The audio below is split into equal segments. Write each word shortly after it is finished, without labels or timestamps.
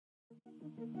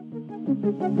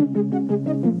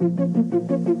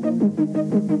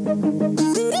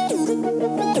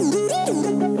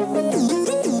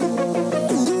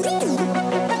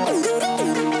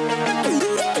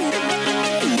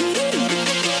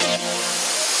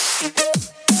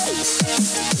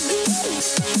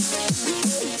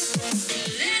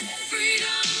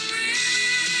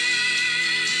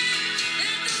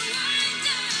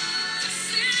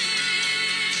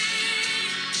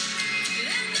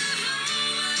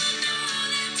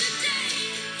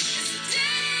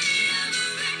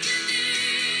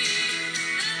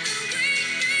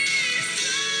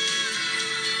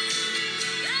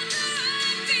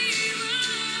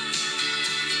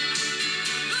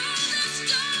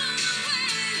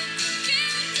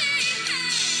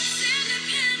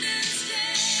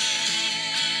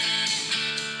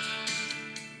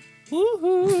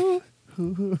Woohoo!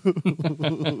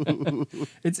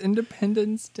 It's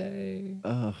Independence Day.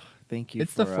 Oh, thank you.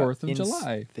 It's the 4th of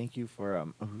July. Thank you for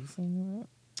who's saying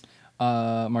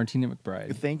Martina that?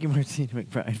 McBride. Thank you, Martina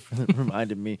McBride, for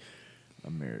reminding me.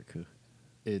 America.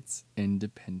 It's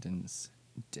Independence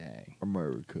Day.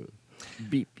 America.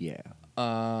 Beep, yeah.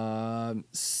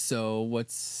 So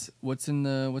what's in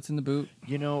the boot?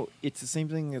 You know, it's the same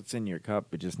thing that's in your cup,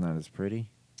 but just not as pretty.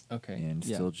 Okay. And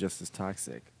yeah. still just as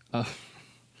toxic.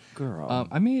 Girl.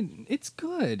 I mean, it's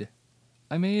good.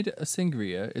 I made a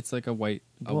sangria. It's like a white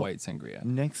sangria.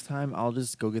 Next time, I'll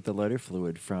just go get the lighter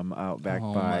fluid from out back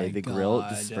Oh by my the grill, God.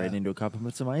 just spray it into a cup and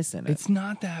put some ice in it. It's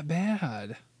not that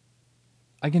bad.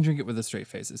 I can drink it with a straight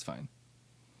face. It's fine.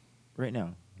 Right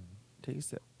now. Take a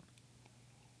sip.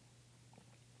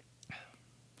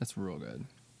 That's real good.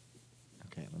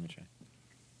 Okay, let me try.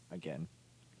 Again.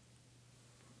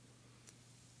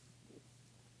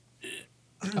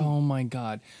 Oh my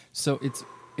God. So it's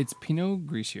Pinot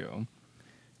Grigio.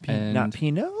 Not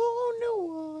Pinot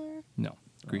Noir. No,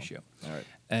 Grigio. All right.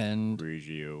 And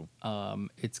Grigio.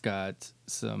 it's got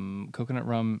some coconut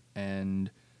rum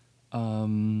and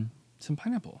some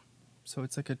pineapple. So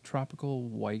it's like a tropical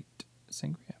white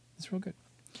sangria. It's real good.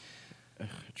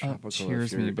 Tropical.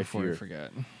 Cheers me before I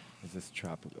forget. Is this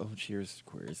tropical? Oh, cheers,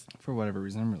 queers. For whatever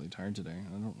reason, I'm really tired today. I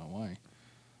don't know why.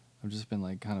 I've just been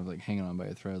like kind of like hanging on by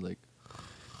a thread. Like,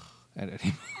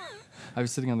 I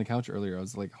was sitting on the couch earlier. I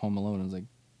was like home alone. I was like,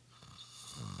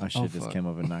 I should have just fuck. came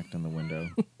up and knocked on the window.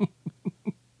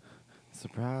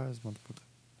 Surprise, motherfucker.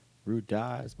 Rude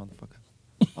dies, motherfucker.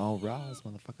 All rise,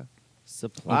 motherfucker.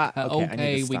 Supply. Okay, I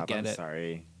need to we stop. get I'm it.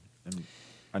 sorry. I'm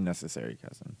unnecessary,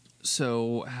 cousin.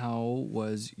 So how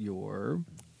was your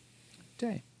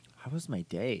day? How was my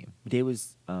day? My day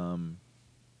was Or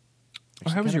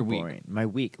actually how was kinda your week? boring. My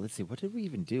week. Let's see. What did we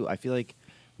even do? I feel like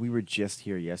we were just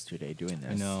here yesterday doing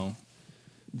this. I know.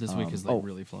 This week is like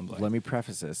really flamboyant. Let me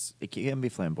preface this. It can be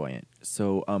flamboyant.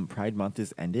 So Pride Month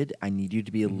is ended. I need you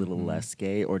to be a little less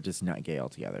gay or just not gay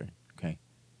altogether. Okay.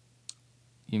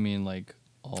 You mean like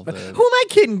all the Who am I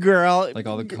kidding, girl? like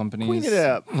all the companies? Clean it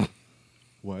up.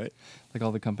 What? Like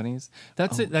all the companies?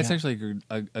 That's Oh, it. That's yeah. actually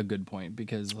a good point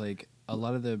because like a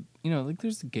lot of the like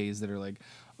there's the gays that are like,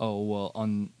 oh well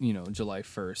on July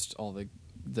 1st all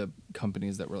the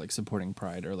companies that were like supporting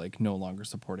Pride are like no longer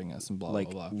supporting us and blah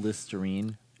Like blah blah.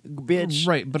 Listerine, bitch.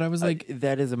 Right, but I was like,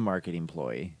 that is a marketing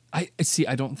ploy. I see.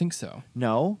 I don't think so.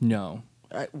 No. No,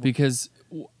 because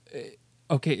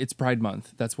okay, it's Pride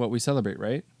Month. That's what we celebrate,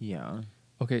 right? Yeah.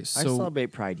 Okay, I so celebrate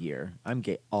Pride Year. I'm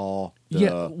gay all the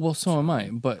yeah, well, so am I.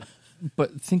 But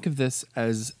think of this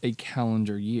as a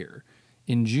calendar year.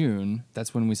 In June,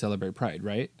 that's when we celebrate Pride,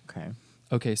 right? Okay.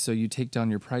 Okay, so you take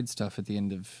down your Pride stuff at the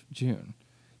end of June.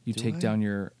 You take down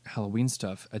your Halloween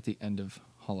stuff at the end of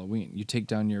Halloween. You take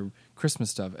down your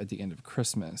Christmas stuff at the end of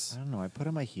Christmas. I don't know. I put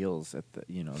on my heels at the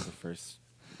the first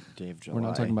day of July. We're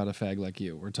not talking about a fag like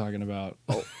you. We're talking about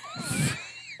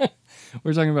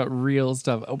we're talking about real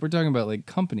stuff. Oh, we're talking about like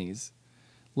companies.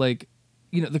 Like,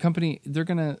 the company they're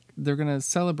gonna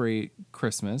celebrate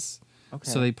Christmas. Okay.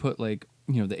 So they put like,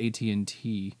 the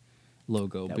AT&T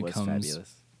logo That was becomes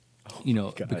fabulous.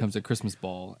 Oh God. becomes a Christmas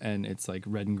ball and it's like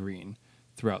red and green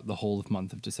throughout the whole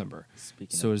month of December.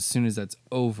 Speaking So of- as soon as that's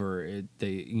over,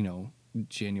 they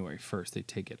January 1st they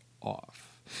take it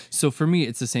off. So for me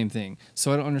it's the same thing.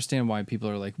 So I don't understand why people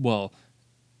are like, well,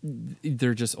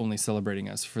 they're just only celebrating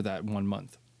us for that 1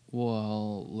 month.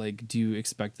 Well, like, do you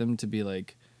expect them to be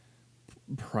like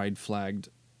pride flagged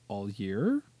all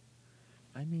year?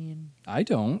 I mean, I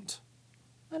don't.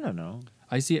 I don't know.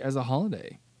 I see it as a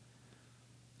holiday.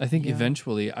 I think Yeah.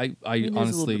 eventually, I I mean, there's a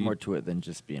honestly, little bit more to it than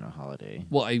just being a holiday.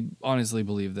 well, I honestly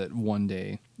believe that one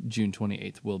day, June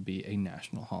 28th, will be a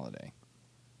national holiday.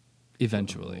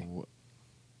 Eventually.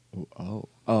 Oh,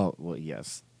 well,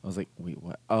 yes. I was like, wait,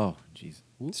 what? Oh, jeez.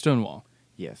 Whoop. Stonewall.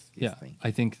 Yes. Yeah, Thank you.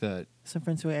 I think that Some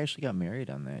friends who actually got married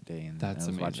on that day, and That's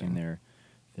I was watching amazing.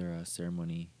 their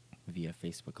ceremony via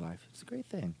Facebook Live. It's a great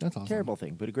thing. That's awesome. Terrible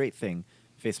thing, but a great thing.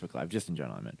 Facebook Live, just in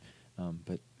general, I meant.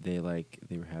 But they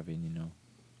were having,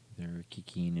 they were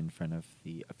kikiing in front of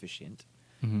the officiant.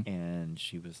 Mhm. And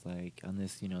she was like, on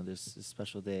this, this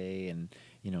special day, and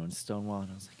in Stonewall,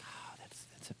 and I was like, oh,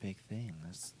 that's a big thing.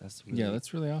 That's really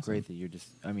that's really awesome. great that you're just.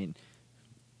 I mean,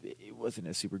 it wasn't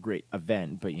a super great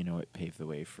event, but it paved the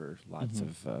way for lots Mhm.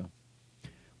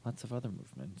 of other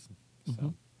movements. Mhm.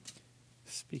 So,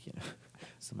 speaking of,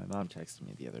 so my mom texted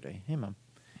me the other day, "Hey, Mom,"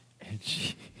 and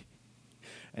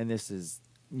and this is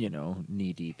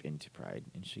knee deep into Pride,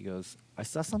 and she goes, "I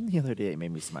saw something the other day that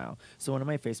made me smile." So one of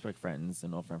my Facebook friends,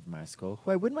 an old friend from high school,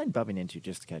 who I wouldn't mind bumping into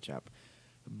just to catch up,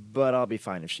 but I'll be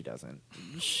fine if she doesn't.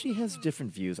 She has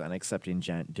different views on accepting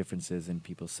differences in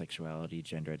people's sexuality,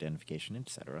 gender identification,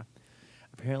 etc.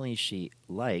 Apparently, she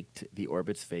liked the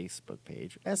Orbit's Facebook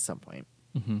page at some point.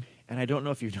 Mhm. And I don't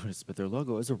know if you've noticed, but their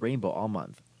logo is a rainbow all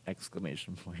month!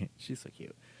 Exclamation point. She's so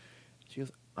cute. She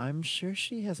goes, I'm sure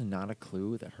she has not a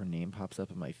clue that her name pops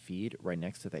up in my feed right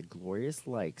next to that glorious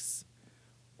likes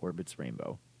Orbit's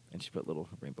rainbow. And she put little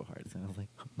rainbow hearts. And I was like,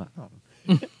 wow.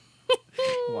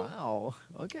 Wow.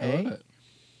 I Okay. love it.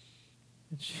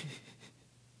 And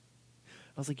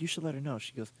I was like, you should let her know.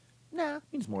 She goes, nah,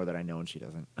 means more that I know, and she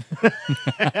doesn't.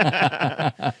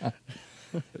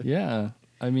 Yeah,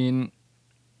 I mean,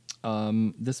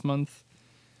 this month,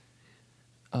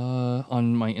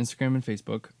 on my Instagram and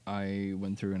Facebook, I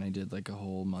went through and I did like a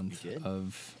whole month You did?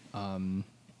 of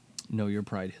know your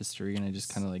Pride history, and I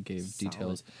just kind of like gave Solid,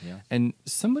 details. yeah. And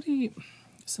somebody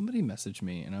messaged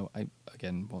me, and I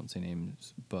again won't say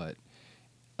names, but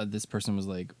this person was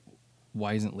like,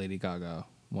 "Why isn't Lady Gaga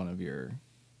one of your,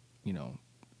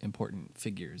 important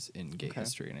figures in gay Okay.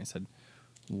 history?" And I said,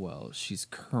 "Well, she's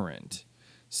current,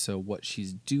 so what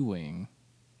she's doing,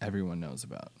 everyone knows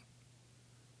about."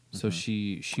 So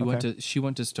she Okay.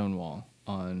 went to Stonewall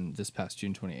on this past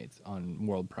June 28th on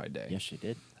World Pride Day. Yes, she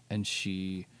did. And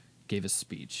she gave a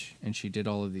speech and she did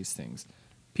all of these things.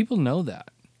 People know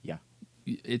that. Yeah.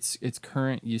 It's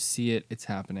current, you see it, it's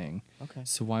happening. Okay.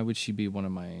 So why would she be one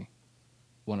of my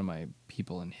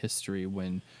people in history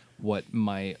when what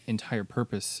my entire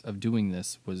purpose of doing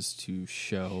this was to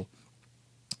show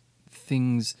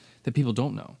things that people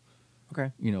don't know.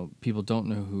 Okay. People don't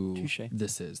know who Touche.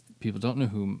 this is. People don't know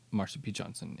who Marsha P.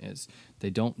 Johnson is. They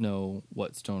don't know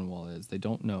what Stonewall is. They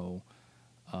don't know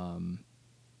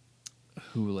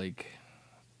who,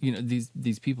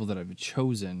 these people that I've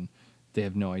chosen. They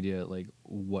have no idea,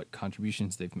 what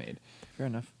contributions they've made. Fair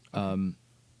enough.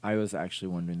 I was actually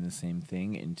wondering the same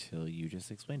thing until you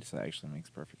just explained it. So that actually makes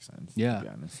perfect sense, Yeah. to be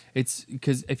honest. It's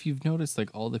because if you've noticed,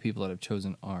 all the people that I've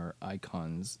chosen are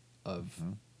icons of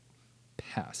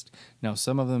past. Now,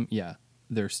 some of them,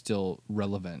 they're still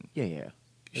relevant. Yeah.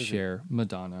 Those are- Cher,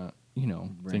 Madonna,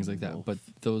 things like that. Wolf. But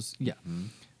those,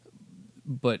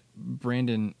 But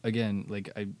Brandon, again,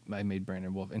 I made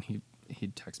Brandon Wolf, and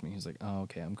he'd text me. He's like, "Oh,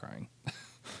 okay, I'm crying,"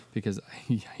 because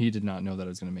he did not know that I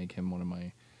was going to make him one of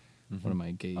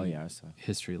my gay Oh, yeah, I saw.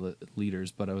 history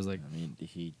leaders. But I was like, I mean,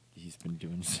 he's been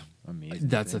doing some amazing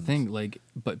that's the things. thing.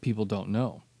 But people don't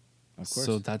know. Of course.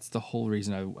 So that's the whole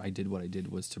reason I did what I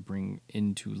did, was to bring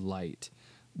into light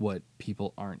what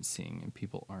people aren't seeing, and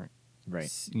people aren't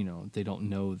Right. They don't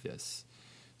know this.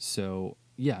 So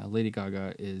yeah, Lady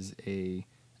Gaga is a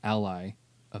ally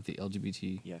of the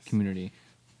LGBT Yes. community,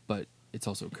 but it's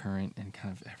also current and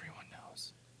kind of everyone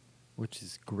knows. Which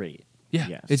is great. Yeah,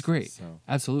 Yes. it's great. So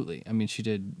Absolutely. I mean, she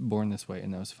did Born This Way,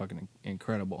 and that was fucking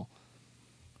incredible.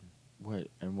 what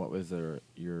was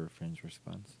your friend's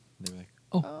response? They were like,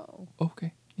 Oh,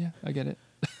 okay, yeah, I get it.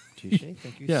 touche.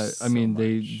 Thank you. Yeah, so I mean, much.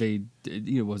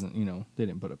 it wasn't, they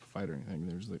didn't put up a fight or anything.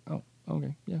 They were just like, oh,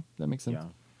 okay, yeah, that makes sense.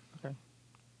 Yeah. Okay.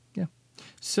 Yeah.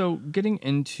 So getting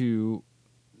into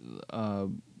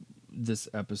this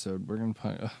episode, we're gonna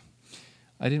put.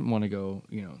 I didn't want to go,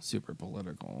 super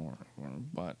political,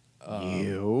 but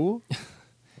You?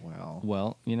 Well.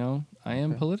 well, I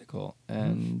am Okay. political,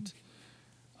 and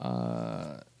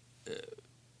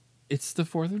it's the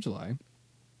 4th of July,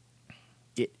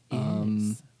 It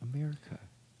is America.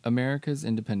 America's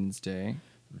Independence Day,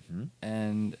 Mm-hmm.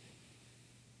 and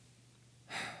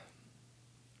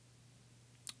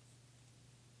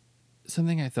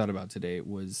something I thought about today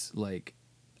was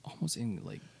almost in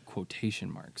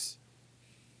quotation marks,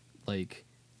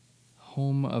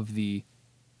 home of the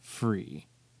free.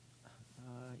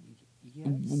 Yes.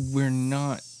 We're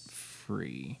not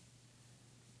free.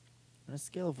 On a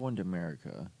scale of 1 to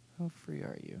America, how free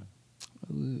are you?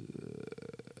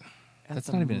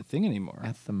 That's not even a thing anymore.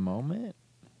 At the moment,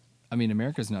 I mean,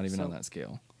 America's not even So- on that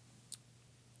scale.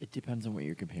 it depends on what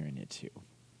you're comparing it to.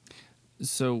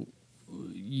 So,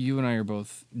 you and I are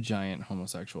both giant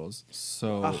homosexuals.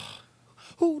 So,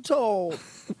 Who told?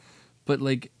 but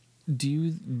like, do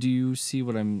you see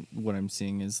what I'm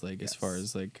seeing is like as far Yes.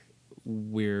 as like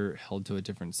we're held to a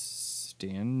different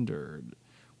standard,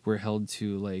 we're held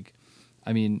to like,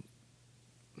 I mean,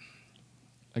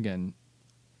 again,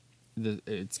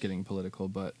 it's getting political,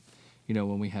 but you know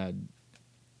when we had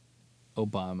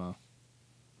Obama,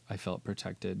 I felt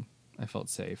protected, I felt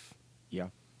safe. Yeah.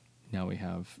 Now we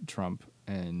have Trump,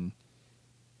 and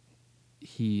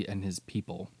he and his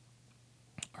people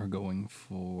are going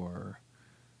for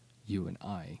you and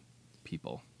I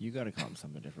people. You got to call him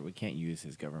something different. We can't use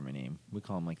his government name. We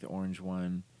call him like the orange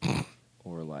one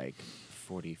or like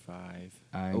 45.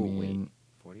 I wait. mean,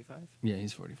 45? yeah,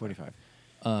 he's 45.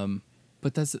 45.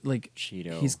 But that's like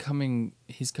Cheeto. He's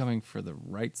coming for the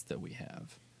rights that we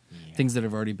have. Yeah. Things that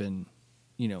have already been,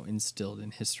 instilled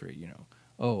in history,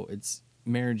 Oh, it's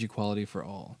marriage equality for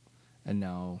all. And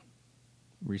now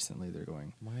recently they're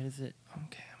going, Why does it?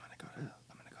 okay, I'm going to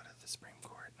go to the Supreme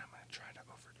Court and I'm going to try to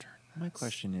overturn this. My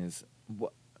question is,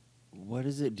 what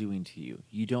is it doing to you?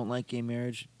 You don't like gay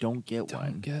marriage? Don't get one.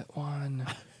 Don't get one.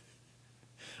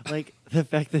 Like, the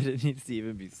fact that it needs to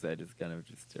even be said is kind of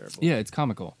just terrible. Yeah, it's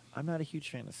comical. I'm not a huge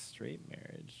fan of straight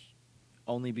marriage.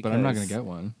 Only because... But I'm not going to get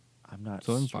one. I'm not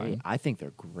So I'm straight. fine. I think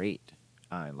they're great.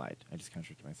 I lied. I just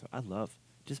contradicted myself. I love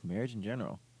just marriage in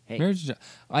general. Hey, Marriage,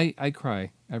 I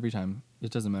cry every time.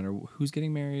 It doesn't matter who's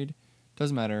getting married.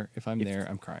 Doesn't matter if I'm there.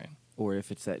 I'm crying. or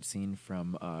if it's that scene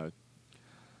from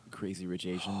Crazy Rich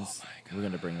Asians. my We're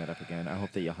going to bring that up again. I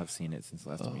hope that y'all have seen it since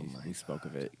last time Oh my we spoke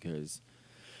of it, because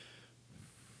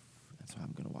that's why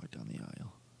I'm going to walk down the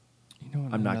aisle. You know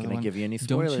what? I'm not another going to one- give you any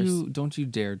spoilers. Don't you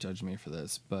dare judge me for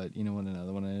this. But you know what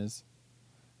another one is?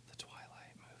 The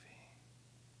Twilight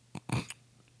movie.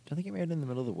 Don't they get married in the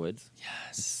middle of the woods? It's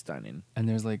Yes. stunning. And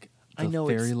there's like I the know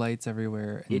fairy it's- lights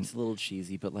everywhere. And It's a little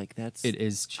cheesy, but like that's... it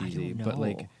is I don't cheesy. But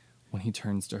like know. when he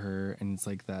turns to her and it's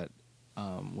like that,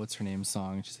 what's her name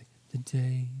song? And she's like, the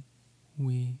day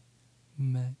we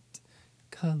met,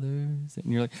 colors,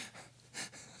 and you're like,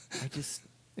 I just...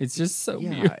 it's just so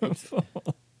Yeah, beautiful.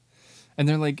 And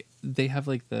they're like, they have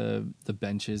like the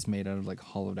benches made out of like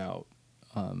hollowed out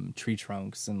tree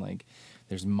trunks, and like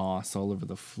there's moss all over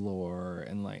the floor,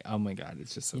 and like, oh my god,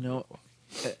 it's just so beautiful.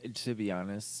 To be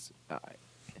honest,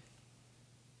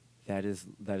 that is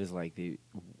like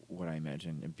what I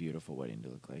imagine a beautiful wedding to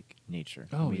look like. Nature.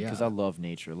 Oh, because yeah. I love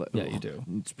nature. Yeah, you do.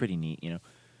 It's pretty neat,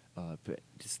 but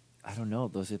just I don't know.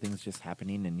 Those are things just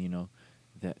happening, and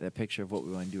that picture of what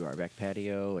we want to do, our back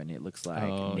patio, and it looks like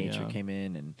Oh, nature yeah. came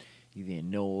in, and the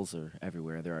knolls are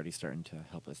everywhere. They're already starting to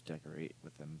help us decorate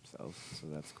with themselves, so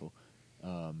that's cool.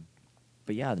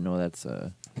 But yeah, no, that's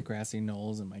Grassy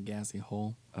knolls and my gassy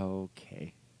hole.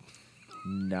 okay.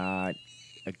 Not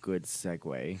a good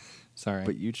segue, Sorry,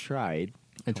 but you tried.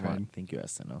 I Come on, tried. thank you,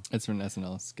 SNL. It's from an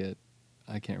SNL skit.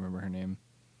 I can't remember her name,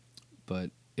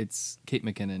 but it's Kate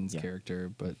McKinnon's Yeah. character.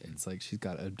 But it's like she's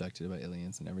got abducted by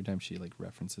aliens, and every time she like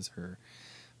references her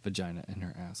vagina and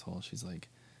her asshole, she's like,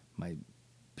 my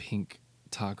pink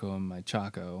taco and my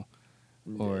choco,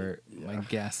 or my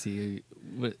grassy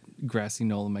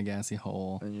knoll and my gassy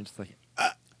hole, And you're just like,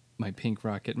 my pink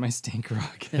rocket, my stink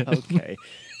rocket. okay.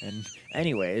 And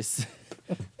anyways,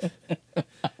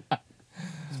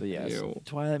 so yes, Ew.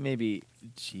 Twilight may be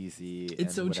cheesy. It's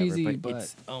and so whatever, cheesy, but but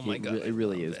it's, oh my god, it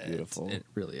really I is love beautiful. It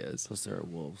really is. Plus, there are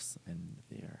wolves, and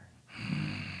they are.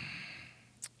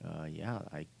 Yeah,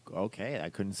 I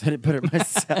couldn't say it better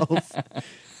myself,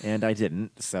 and I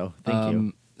didn't. So thank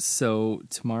you. So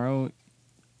tomorrow,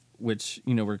 which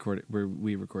we record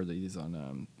these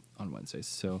on Wednesdays.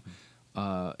 So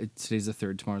today's the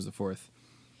 3rd, tomorrow's the 4th,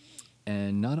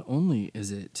 and not only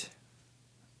is it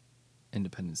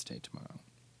Independence Day tomorrow,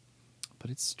 but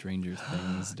it's Stranger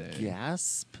Things Day.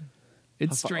 Gasp!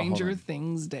 It's How far- hold Stranger on.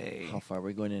 Things Day. How far are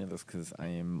we going into this? Because I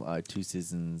am 2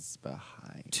 seasons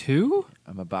behind. 2?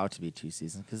 I'm about to be 2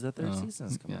 seasons because the 3rd season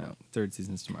is coming out. 3rd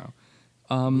season's tomorrow.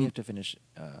 We have to finish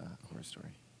Horror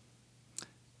Story.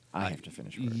 I have to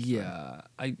finish Horror Story. Yeah,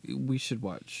 we should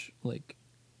watch like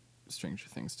Stranger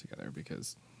Things together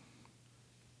because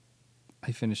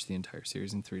I finished the entire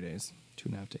series in 3 days,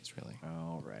 2.5 days, really.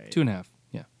 All right. 2.5,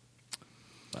 yeah.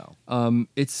 Wow.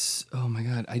 It's oh my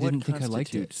god, I didn't think I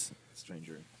liked it.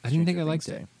 I didn't think I liked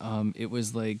it. It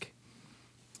was like,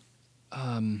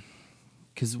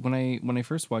 because when I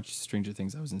first watched Stranger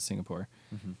Things, I was in Singapore,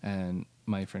 and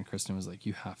my friend Kristen was like,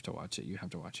 "You have to watch it. You have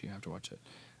to watch it. You have to watch it."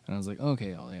 And I was like, "Okay,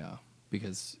 yeah."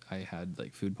 because I had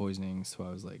like food poisoning, so I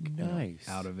was like Nice.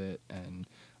 out of it, and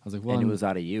I was like, well, And it I'm- was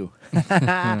out of you. but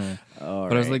I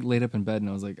was like laid up in bed, and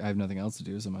I was like, I have nothing else to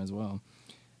do, so might as well.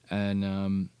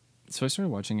 And so I started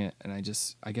watching it, and I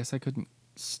guess I couldn't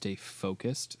stay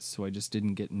focused, so I just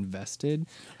didn't get invested.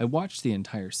 I watched the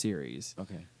entire series,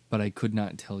 Okay. but I could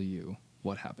not tell you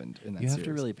what happened in that You have series.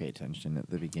 to really pay attention at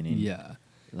the beginning. Yeah.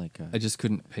 Like I just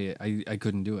couldn't pay it. I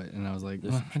couldn't do it. And I was like,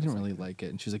 There's well, some I didn't shows really like that. like it.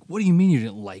 And she's like, what do you mean you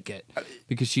didn't like it?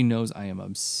 Because she knows I am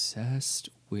obsessed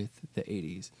with the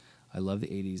 80s. I love the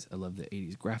 80s. I love the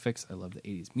 80s graphics. I love the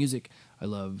 80s music. I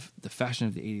love the fashion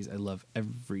of the 80s. I love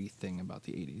everything about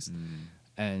the 80s.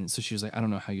 And so she was like, I don't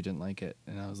know how you didn't like it.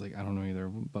 And I was like, I don't know either,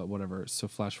 but whatever. So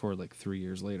flash forward like 3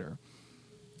 years later,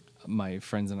 my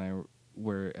friends and I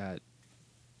were at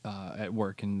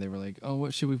work, and they were like, oh,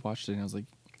 what should we watch today? And I was like,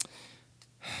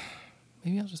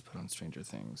 maybe I'll just put on Stranger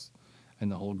Things.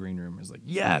 And the whole green room was like,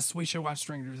 yes, we should watch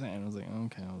Stranger Things. And I was like,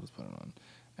 okay, I'll just put it on.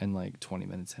 And like 20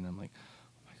 minutes in, I'm like,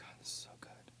 oh my God, this is so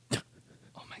good.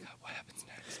 Oh my God, what happens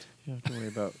next? you don't have to worry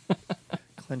about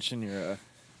clenching your,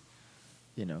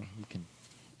 you can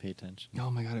pay attention.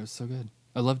 Oh my God, it was so good.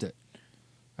 I loved it.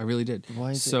 I really did.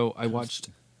 Why is so it I watched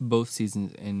both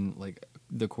seasons in like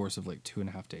the course of like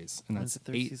 2.5 days. And When does that's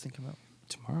the third 8 season come out?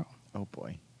 tomorrow. Oh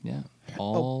boy. Yeah.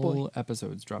 Oh, boy. All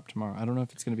episodes drop tomorrow. I don't know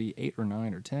if it's going to be 8 or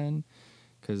 9 or 10,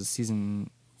 because season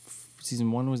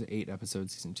 1 was 8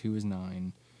 episodes, season 2 is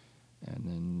 9, and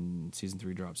then season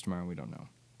 3 drops tomorrow. We don't know.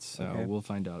 So Okay. we'll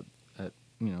find out at,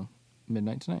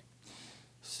 midnight tonight.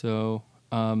 So,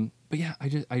 but yeah,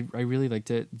 I really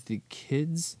liked it. The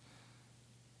kids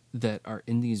that are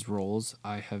in these roles,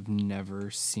 I have never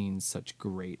seen such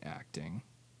great acting.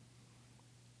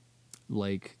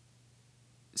 Like,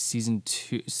 season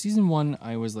 1,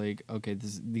 I was like, okay,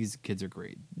 these kids are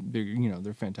great.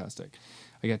 They're fantastic.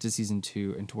 I got to season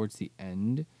 2, and towards the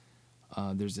end,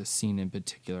 there's a scene in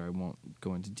particular. I won't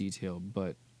go into detail,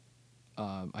 but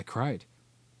I cried.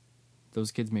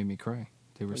 Those kids made me cry.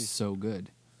 They were Please. so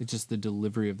good. It's just the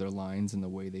delivery of their lines and the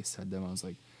way they said them. I was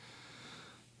like,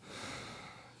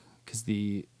 because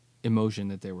the emotion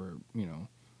that they were,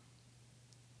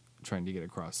 trying to get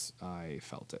across, I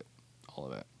felt it, all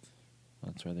of it.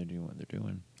 That's why they're doing what they're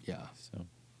doing. Yeah. So.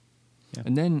 Yeah.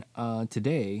 And then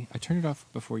today, I turned it off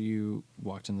before you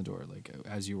walked in the door. Like,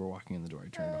 as you were walking in the door, I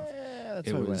turned it off. That's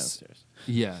It why we went was- upstairs.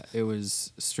 Yeah, it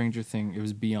was Stranger Things. It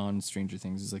was beyond Stranger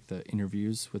Things. It was like the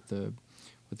interviews with the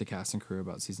cast and crew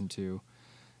about season 2,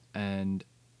 and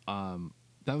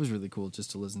that was really cool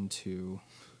just to listen to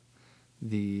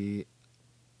the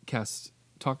cast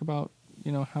talk about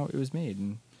how it was made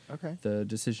and Okay. the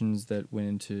decisions that went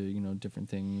into different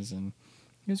things, and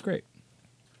it was great.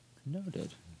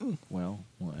 Noted. Well,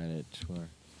 I'll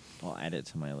add it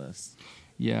to my list.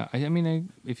 Yeah, I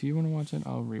mean, if you want to watch it,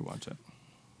 I'll rewatch it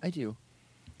I do.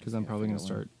 because I'm Yeah, probably I going to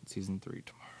forgot one. start season 3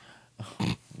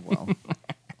 tomorrow. Well,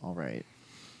 all right.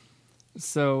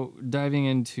 So, diving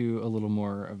into a little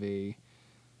more of a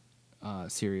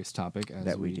serious topic, as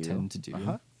That we we do. tend to do.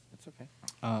 Uh-huh. That's okay.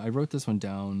 I wrote this one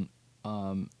down.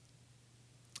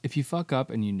 If you fuck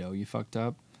up and you fucked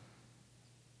up,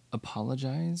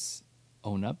 apologize,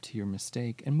 own up to your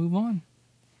mistake, and move on.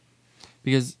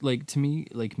 Because, like, to me,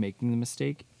 like, making the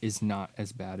mistake is not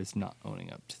as bad as not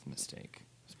owning up to the mistake.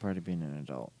 It's part of being an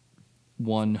adult.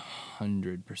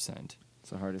 100%. It's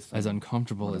the hardest. As thing.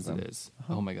 uncomfortable One as of it them. is.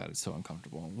 Uh-huh. Oh my God, it's so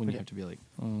uncomfortable when But you it- have to be like,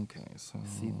 okay, so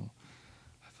See-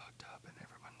 I fucked up and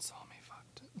everyone saw me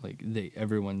fucked. Like,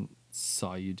 everyone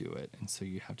saw you do it, and so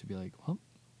you have to be like, well,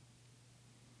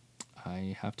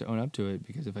 I have to own up to it,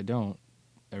 because if I don't,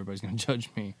 everybody's gonna judge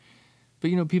me. But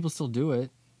people still do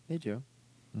it. They do.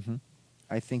 Mm-hmm.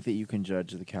 I think that you can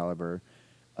judge the caliber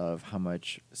of how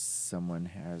much someone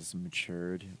has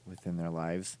matured within their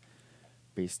lives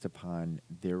based upon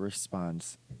their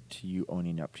response to you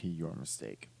owning up to your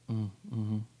mistake.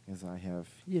 Mm-hmm. Because I have,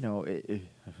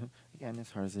 again,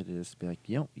 as hard as it is to be like,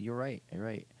 you're right.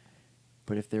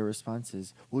 But if their response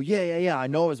is, well, yeah, I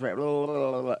know I was right. Blah,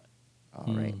 blah, blah, blah.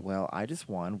 All right, well, I just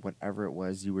won whatever it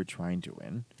was you were trying to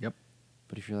win. Yep.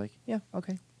 But if you're like, yeah,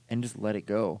 okay, and just let it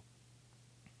go.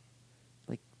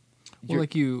 Well,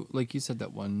 like you said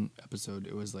that one episode,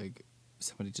 it was like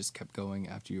somebody just kept going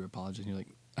after you apologized. And you're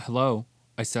like, hello,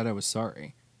 I said I was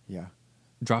sorry. Yeah.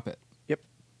 Drop it. Yep.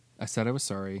 I said I was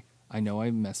sorry. I know I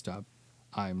messed up.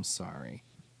 I'm sorry.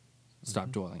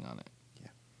 Stop dwelling on it. Yeah.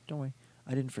 Don't worry.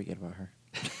 I didn't forget about her.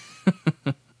 It's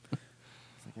like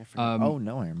I forgot. Oh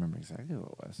no, I remember exactly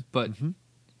what it was. But Mhm.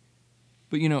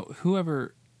 but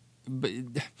whoever, but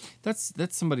that's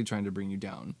somebody trying to bring you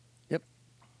down Yep.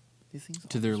 These things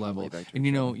to their always level. relate back to And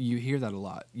each other. you hear that a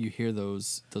lot. You hear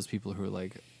those people who are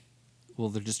like, well,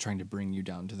 they're just trying to bring you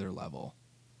down to their level.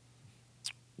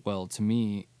 Well, to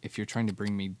me, if you're trying to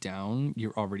bring me down,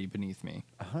 you're already beneath me.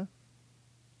 Uh-huh.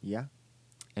 Yeah.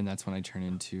 And that's when I turn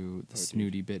into the Oh, dude.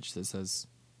 snooty bitch that says,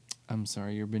 I'm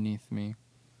sorry, you're beneath me.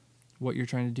 What you're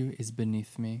trying to do is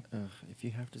beneath me. Ugh, if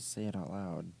you have to say it out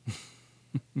loud.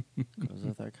 Goes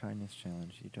with our kindness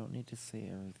challenge. You don't need to say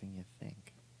everything you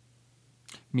think.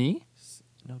 Me?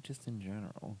 No, just in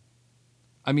general.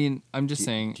 I mean, I'm just Do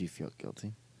saying you feel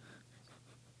guilty?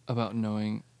 about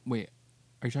knowing. Wait,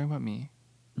 are you talking about me?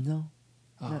 No.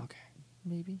 Oh, No. okay.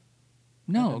 Maybe.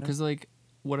 No, don't know. because like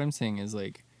what I'm saying is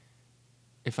like,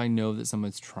 if I know that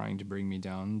someone's trying to bring me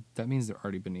down, that means they're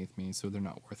already beneath me, so they're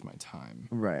not worth my time.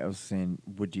 Right. I was saying,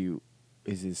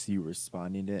 is this you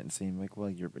responding to it and saying, like, well,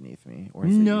 you're beneath me? Or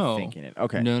is No. it you thinking it?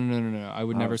 Okay. No. I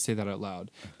would I never was- say that out loud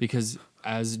because,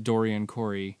 as Dorian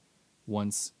Corey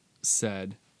once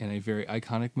said in a very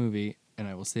iconic movie, and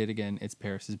I will say it again, it's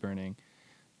Paris is Burning.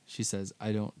 She says,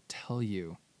 I don't tell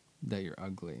you that you're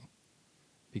ugly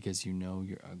because you know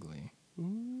you're ugly.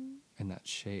 And that's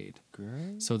shade.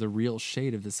 Girl. So the real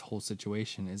shade of this whole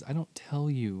situation is I don't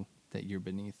tell you that you're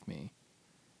beneath me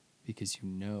because you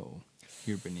know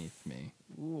you're beneath me.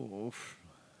 Oof.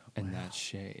 And that's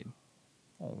shade.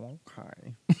 Oh,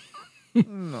 okay.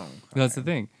 No. That's the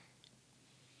thing.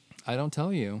 I don't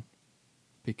tell you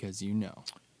because you know.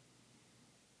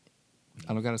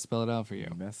 I don't got to spell it out for you.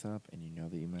 You mess up and you know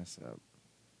that you mess up.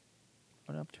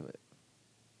 Own up to it.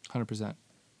 100%.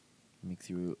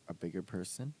 Makes you a bigger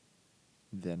person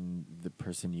than the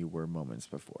person you were moments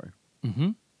before.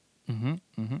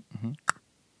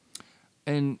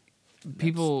 And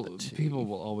people the tea. people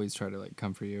will always try to like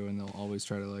come for you, and they'll always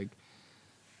try to like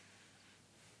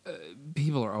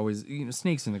people are always,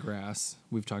 snakes in the grass.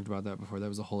 We've talked about that before. That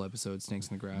was a whole episode, snakes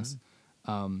in the grass.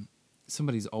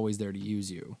 Somebody's always there to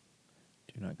use you.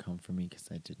 Do not come for me because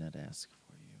I did not ask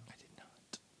for you. I did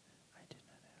not. I did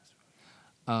not ask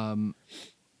for you.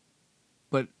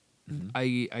 But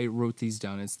I wrote these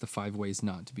down. It's the 5 ways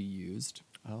not to be used.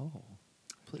 Oh.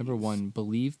 Please. Number 1,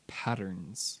 believe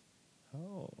patterns,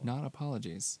 Oh. not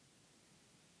apologies.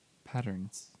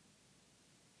 Patterns.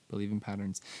 Believe in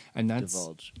patterns. And that's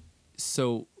Divulge.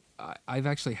 so I've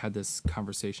actually had this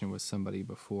conversation with somebody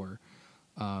before.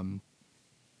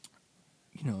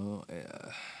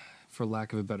 For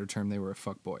lack of a better term, they were a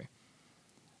fuckboy.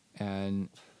 And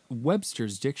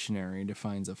Webster's dictionary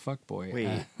defines a fuckboy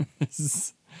Wait.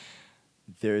 as...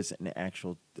 There's an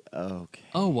actual... Okay.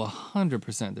 Oh,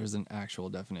 100% there's an actual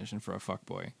definition for a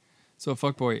fuckboy. So a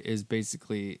fuckboy is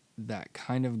basically that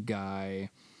kind of guy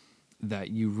that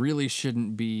you really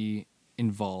shouldn't be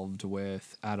involved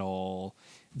with at all.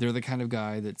 They're the kind of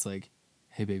guy that's like,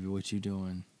 hey, baby, what you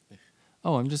doing?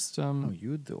 Oh, I'm just... Oh,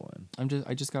 you the one.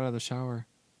 I just got out of the shower.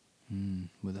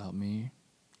 Without me?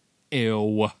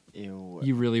 Ew. Ew.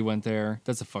 You really went there?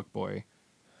 That's a fuckboy.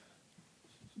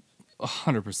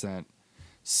 100%.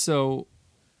 So,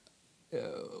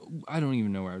 I don't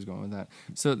even know where I was going with that.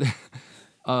 So, the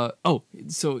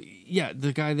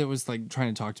guy that was like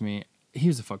trying to talk to me, he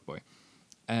was a fuckboy,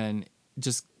 and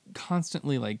just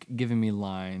constantly like giving me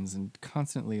lines and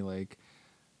constantly like,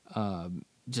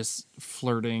 just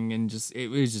flirting and just it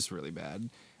was just really bad,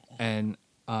 and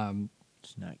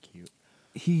It's not cute.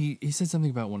 he said something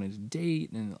about wanting to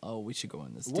date and we should go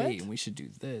on this What? date and we should do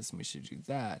this and we should do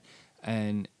that,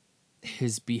 and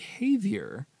his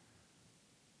behavior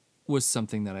was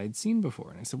something that I'd seen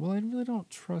before. And I said, well, I really don't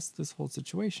trust this whole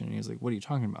situation. And he was like, what are you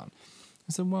talking about?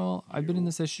 I said, well, I've been in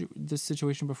this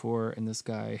situation before, and this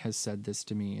guy has said this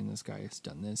to me, and this guy has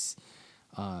done this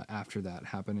after that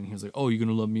happened. And he was like, oh, you're going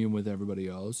to lump me in with everybody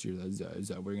else? Is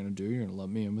that what you're going to do? You're going to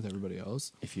lump me in with everybody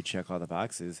else? If you check all the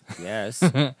boxes, yes.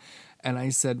 And I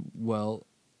said, well,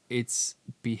 it's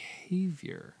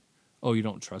behavior. Oh, you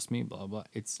don't trust me, blah, blah.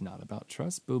 It's not about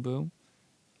trust, boo-boo.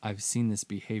 I've seen this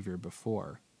behavior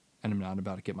before, and I'm not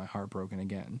about to get my heart broken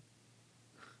again.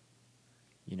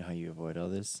 You know how you avoid all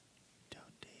this?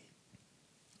 Don't date.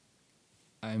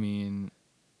 I mean,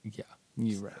 yeah,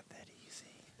 you're It's right. not that easy.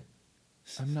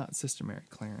 I'm not Sister Mary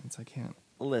Clarence. I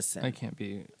Listen, can't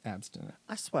be abstinent.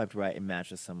 I swiped right and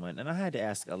matched with someone, and I had to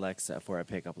ask Alexa for a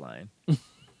pickup line.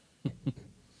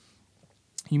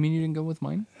 You mean you didn't go with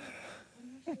mine?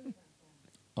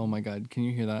 Oh my God, can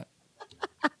you hear that?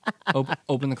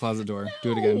 Open the closet door.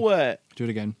 Do it again. What? Do it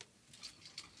again.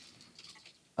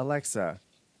 Alexa,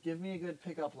 give me a good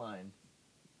pickup line.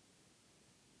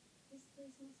 This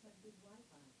place must have good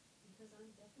Wi-Fi because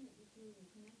I'm definitely feeling a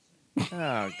connection.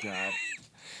 Oh, God.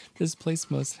 This place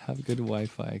must have good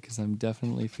Wi-Fi because I'm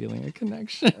definitely feeling a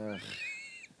connection. Ugh.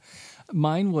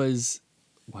 Mine was,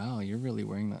 wow, you're really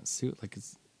wearing that suit like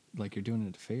it's like you're doing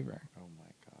it a favor. Oh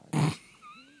my god.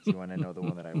 Do you want to know the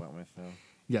one that I went with though?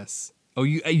 Yes. Oh,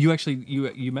 you actually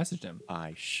you messaged him.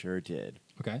 I sure did.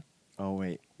 Okay. Oh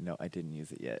wait, no, I didn't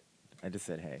use it yet. I just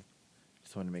said hey.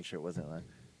 Just wanted to make sure it wasn't like,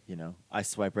 I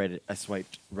swiped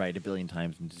right a billion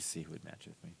times and to see who would match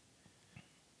with me.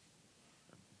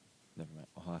 Never mind.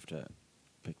 I'll have to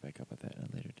pick back up with that at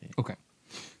a later date. Okay.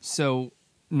 So,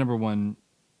 number 1,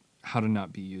 how to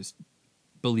not be used.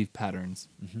 Belief patterns,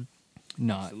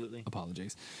 not Absolutely.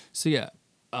 apologies. So yeah,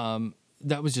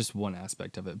 that was just one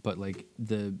aspect of it, but like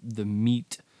the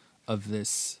meat of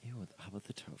this. Ew, how about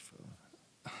the tofu?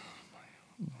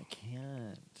 I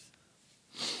can't.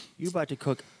 You about to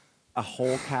cook a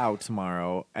whole cow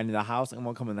tomorrow, and the house, and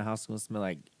won't come in the house, it's gonna smell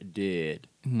like dead.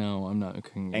 No, I'm not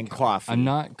cooking. And cow. coffee. I'm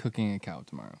not cooking a cow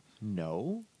tomorrow.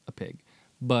 No, A pig,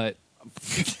 but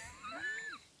it's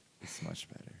much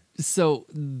better. so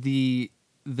the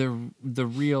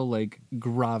real like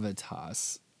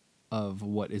gravitas of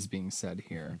what is being said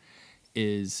here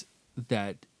is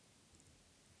that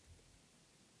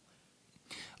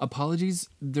apologies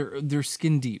they're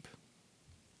skin deep,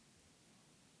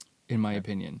 in my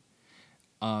opinion.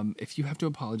 If you have to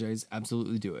apologize,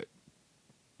 absolutely do it,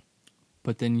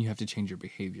 but then you have to change your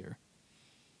behavior,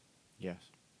 Yes.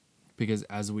 because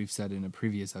as we've said in a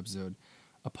previous episode,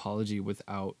 apology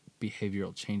without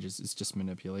behavioral changes is just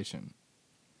manipulation.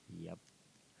 Yep.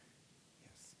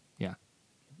 Yes. Yeah.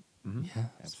 Mm-hmm. Yes.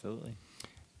 Absolutely.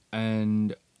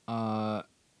 And so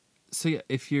yeah,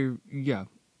 if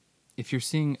you're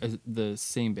seeing the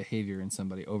same behavior in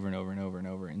somebody over and over and over and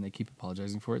over, and they keep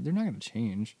apologizing for it, they're not going to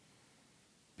change,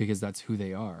 because that's who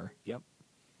they are. Yep.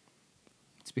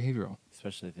 It's behavioral.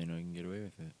 Especially if they know you can get away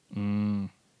with it.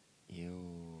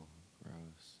 Ew.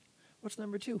 Gross. What's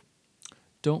number 2?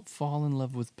 Don't fall in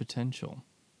love with potential.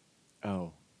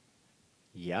 Oh.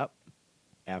 Yep.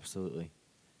 Absolutely.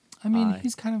 I mean,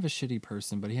 he's kind of a shitty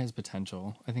person, but he has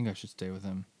potential. I think I should stay with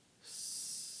him.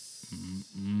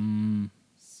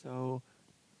 So,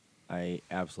 I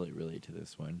absolutely relate to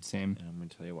this one. Same. And I'm going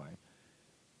to tell you why.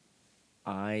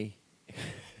 I'm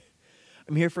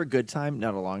here for a good time,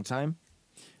 not a long time.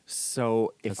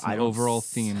 So, if That's I an don't overall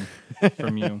theme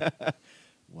from you.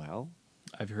 Well,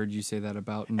 I've heard you say that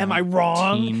about. am I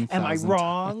wrong? Am I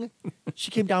wrong?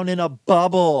 She came down in a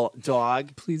bubble,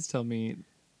 dog. Please tell me,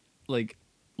 like,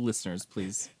 listeners,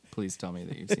 please tell me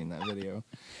that you've seen that video.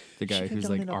 The guy came who's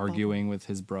down like in a arguing with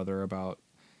his brother about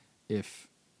if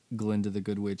Glinda the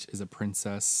Good Witch is a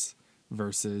princess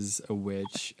versus a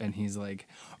witch, and he's like,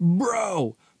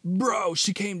 bro,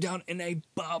 she came down in a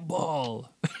bubble.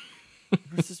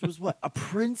 Versus was what? A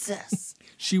princess.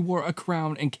 She wore a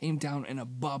crown and came down in a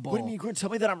bubble. What do you mean? You're going to tell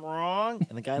me that I'm wrong?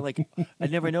 And the guy, like, I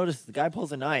never noticed. The guy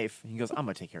pulls a knife. And he goes, I'm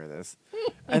going to take care of this.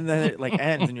 And then it, like,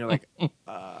 ends, and you're like,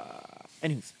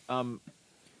 Anyways,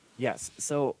 yes.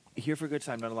 So, here for a good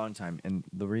time, not a long time. And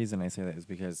the reason I say that is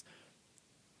because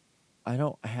I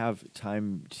don't have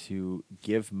time to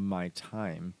give my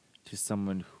time to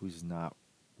someone who's not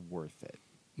worth it.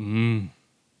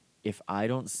 If I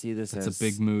don't see this That's as a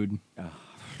big mood.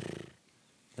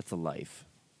 that's a life.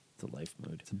 It's a life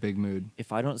mood. It's a big mood.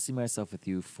 If I don't see myself with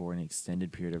you for an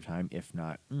extended period of time, if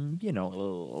not,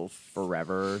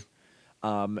 forever,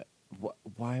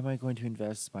 why am I going to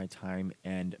invest my time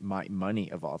and my money,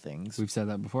 of all things? We've said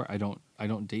that before. I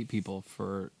don't date people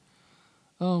for.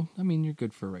 Oh, I mean, you're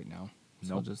good for right now,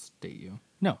 so I'll Nope. just date you.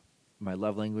 No. My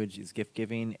love language is gift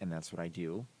giving, and that's what I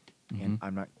do. And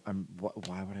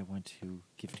why would I want to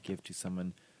give to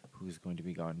someone who's going to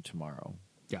be gone tomorrow?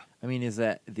 Yeah. I mean, is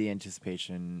that the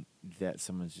anticipation that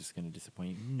someone's just going to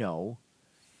disappoint you? No.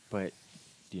 But,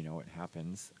 you know what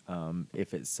happens?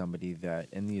 If it's somebody that,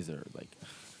 and these are like,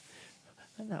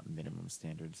 not minimum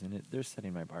standards, and they're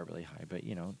setting my bar really high, but,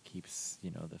 keeps,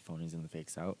 the phonies and the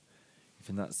fakes out. If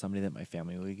it's not somebody that my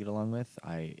family will get along with,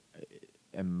 I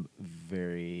am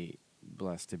very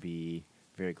blessed to be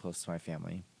very close to my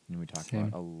family. And we talk Same.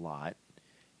 about a lot.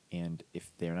 And if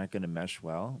they're not going to mesh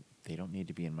well, they don't need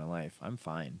to be in my life. I'm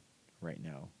fine right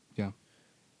now. Yeah.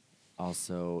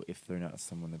 Also, if they're not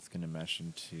someone that's going to mesh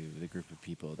into the group of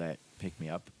people that pick me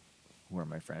up, who are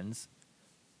my friends,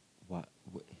 what?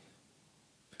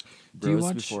 Do you Bros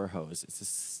watch- before hoes. It's a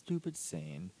stupid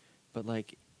saying, but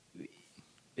like,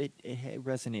 it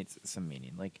resonates some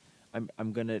meaning. Like, I'm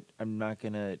not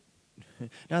gonna.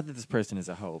 Not that this person is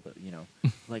a hoe, but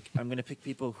like I'm gonna pick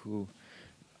people who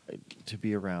to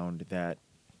be around that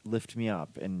lift me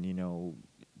up and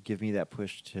give me that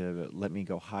push to let me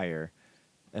go higher,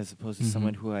 as opposed to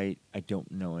someone who I don't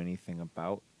know anything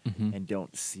about and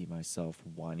don't see myself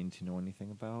wanting to know anything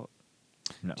about.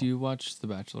 No. Do you watch The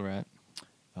Bachelorette?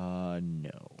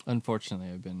 No. Unfortunately,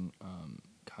 I've been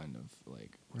kind of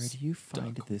like Where do you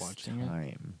find stuck this watching it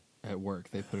time? at work.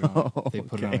 They put it on. Oh, They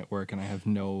put it on okay. at work, and I have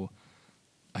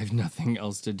nothing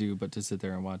else to do but to sit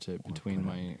there and watch it Or between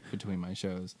put on. between my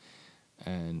shows.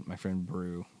 And my friend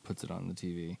Brew puts it on the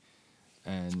TV.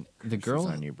 And the Curses girl,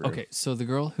 on you, Brew. okay, so the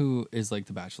girl who is like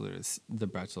the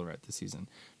Bachelorette this season,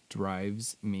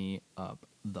 drives me up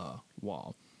the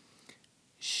wall.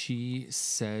 She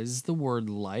says the word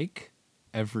like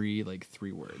every like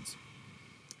 3 words,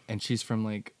 and she's from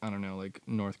like I don't know, like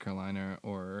North Carolina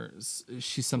or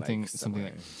she's something Like something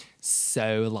like. somewhere.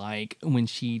 So like when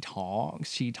she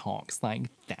talks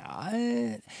like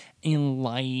that, and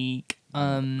like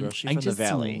Girl, she I from the just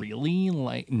valley. really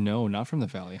like no, not from the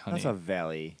valley, honey. That's a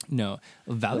valley. No,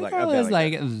 Valley like a Girl Valley is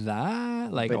like Girl.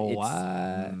 that, like But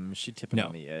what? she tipping No,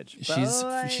 on the edge.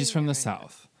 she's from the But-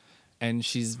 South, and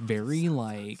she's very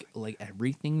like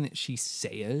everything that she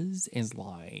says is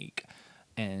like,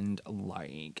 and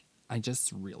like I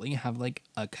just really have like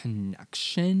a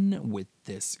connection with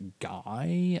this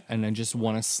guy, and I just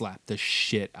want to slap the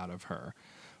shit out of her.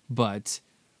 But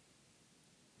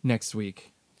next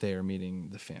week they are meeting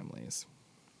the families,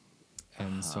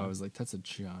 and so I was like, that's a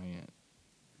giant.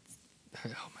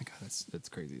 Oh my god, that's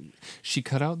crazy. She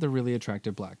cut out the really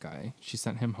attractive black guy. She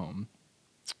sent him home.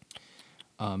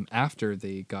 After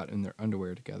they got in their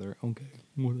underwear together. Okay,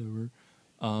 whatever.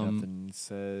 Nothing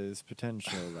says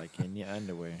potential like in your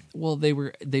underwear. Well, they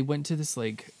went to this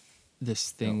like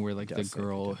this thing No, where it like the does say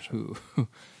girl potential. who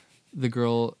the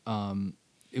girl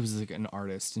it was like an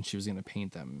artist, and she was gonna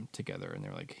paint them together, and they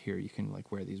were like, here, you can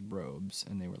like wear these robes,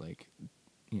 and they were like,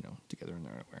 together in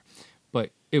their underwear.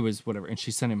 But it was whatever, and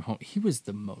she sent him home. He was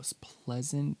the most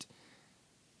pleasant,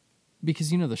 because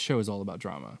the show is all about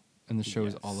drama, and the show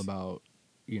is all Yes. about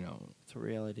It's a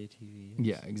reality TV.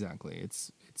 yeah, exactly.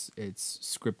 It's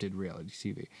scripted reality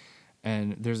TV,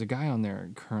 and there's a guy on there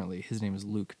currently. His name is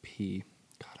Luke P.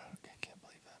 God, I can't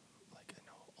believe that. Like I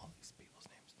know all these people's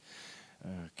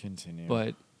names, Continue.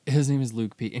 but his name is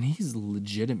Luke P. And he's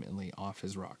legitimately off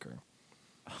his rocker.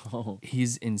 oh,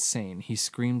 He's insane. He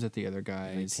screams at the other like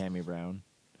guys. Tammy Brown.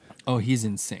 Oh, he's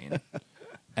insane.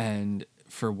 And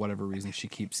for whatever reason, she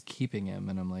keeps keeping him,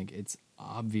 and I'm like, it's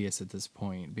obvious at this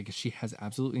point, because she has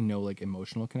absolutely no like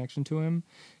emotional connection to him,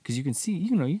 because you can see,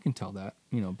 you can tell that,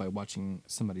 by watching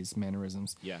somebody's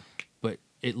mannerisms. Yeah. But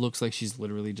it looks like she's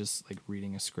literally just like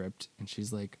reading a script, and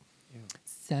she's like,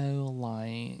 so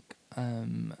like,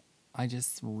 I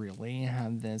just really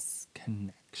have this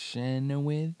connection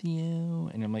with you,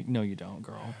 and I'm like, no, you don't,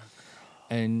 girl.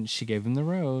 And she gave him the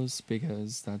rose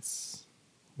because that's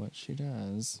what she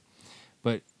does.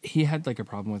 But he had like a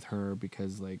problem with her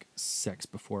because like sex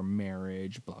before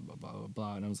marriage, blah blah blah blah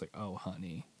blah. And I was like, oh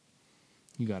honey,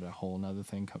 you got a whole nother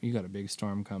thing coming. You got a big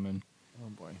storm coming. Oh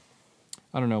boy.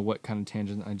 I don't know what kind of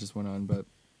tangent I just went on, but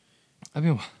I've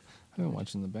been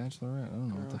watching The Bachelorette. I don't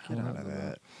know what the hell Get out that of was about.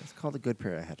 that. It's called a good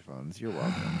pair of headphones. You're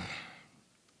welcome.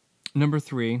 Number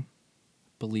 3,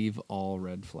 believe all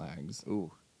red flags.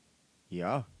 Ooh.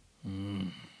 Yeah.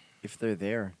 If they're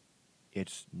there,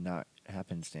 it's not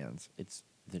happenstance. It's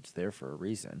there for a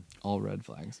reason. All red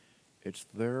flags. It's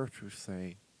there to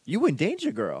say, you in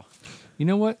danger, girl. You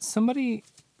know what?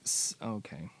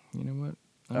 Okay. You know what?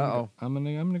 Uh-oh. I'm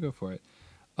gonna go for it.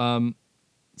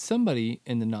 Somebody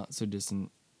in the not so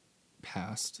distant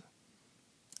past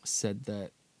said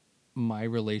that my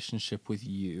relationship with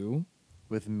you,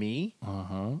 With me?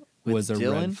 With was a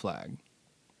Dylan? red flag.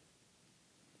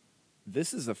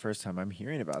 This is the first time I'm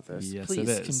hearing about this. Yes, Please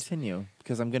it is. continue,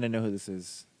 because I'm going to know who this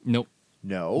is. Nope.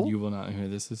 No? You will not know who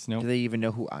this is. Nope. Do they even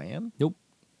know who I am? Nope.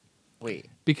 Wait.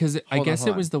 Because I Hold on, guess hold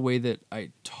it on. was the way that I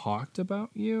talked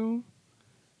about you.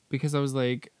 Because I was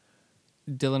like,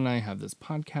 Dylan and I have this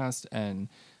podcast, and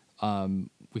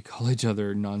we call each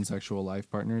other non-sexual life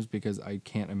partners because I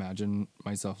can't imagine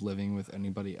myself living with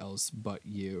anybody else but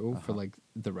you for like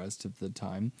the rest of the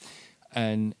time.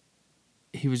 And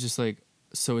he was just like,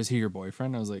 so is he your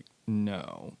boyfriend? I was like,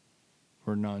 no,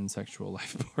 we're non-sexual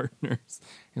life partners.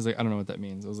 He's like, I don't know what that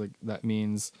means. I was like, that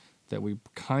means that we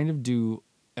kind of do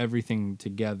everything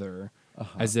together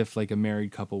as if like a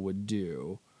married couple would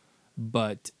do,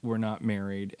 but we're not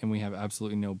married, and we have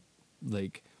absolutely no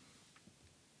like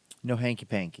No hanky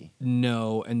panky.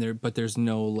 no, but there's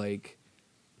no like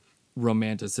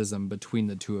romanticism between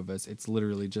the two of us. It's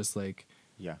literally just like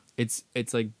Yeah. it's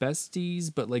like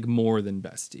besties, but like more than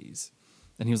besties.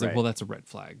 And he was like, Right. well, that's a red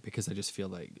flag because I just feel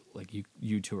like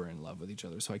you two are in love with each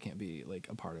other, so I can't be like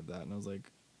a part of that. And I was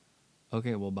like,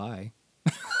 okay, well, bye.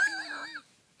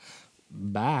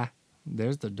 Bye.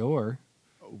 There's the door.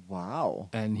 Wow.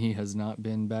 and he has not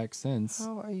been back since.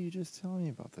 How are you just telling me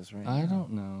about this right I now?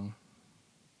 don't know.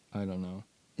 I don't know.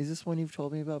 Is this one you've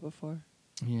told me about before?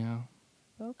 Yeah.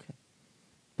 Okay.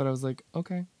 But I was like,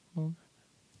 okay, well,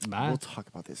 bye. We'll talk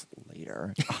about this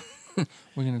later.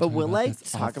 We're gonna But talk will about I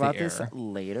this talk off the about this air.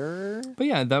 later? But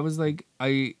yeah, that was like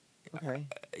Okay.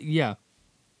 yeah.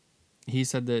 He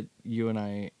said that you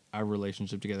and our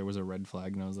relationship together was a red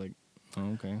flag, and I was like,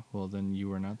 oh, okay, well then you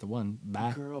were not the one.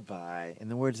 Bye. Girl, bye. In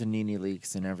the words of Nene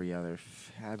Leakes and every other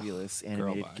fabulous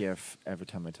animated bye. GIF, every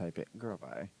time I type it, girl,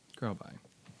 bye. Girl, bye.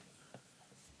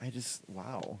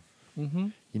 Wow. Mm-hmm.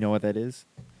 You know what that is?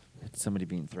 It's somebody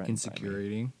being threatened. By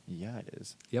Insecurity. me. Yeah, it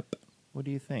is. Yep. What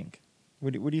do you think?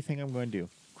 What do you think I'm going to do?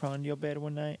 Crawl into your bed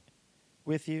one night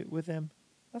with him?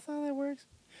 That's how that works.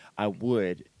 I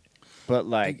would, but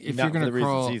like If not you're gonna for the reason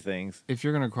crawl- to see things. If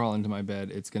you're gonna crawl into my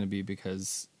bed, it's gonna be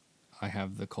because I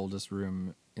have the coldest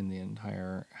room in the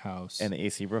entire house. And the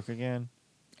AC broke again.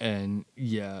 And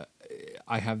yeah,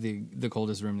 I have the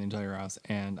coldest room in the entire house,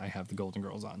 and I have the Golden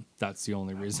Girls on. That's the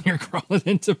only reason you're crawling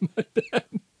into my bed.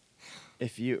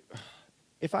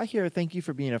 If I hear "thank you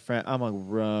for being a friend," I'm gonna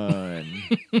run.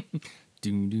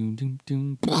 Doom, doom, doom,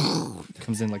 doom.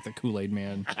 Comes in like the Kool-Aid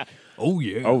Man. Oh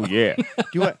yeah. Oh yeah.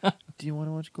 Do you want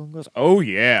to watch Golden Girls? Oh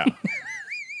yeah.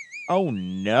 Oh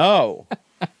no.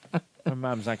 My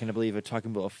mom's not gonna believe it. Talking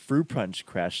about a fruit punch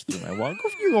crashed through my wall.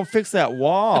 You're gonna fix that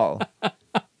wall.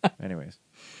 Anyways,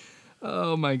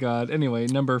 Oh my God. Anyway,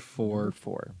 number 4. number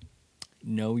 4.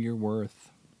 Know your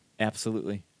worth.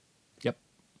 Absolutely. Yep.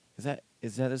 Is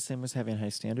that the same as having high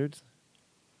standards?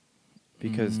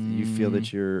 Because you feel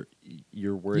that your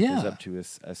worth is Yeah. up to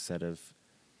a set of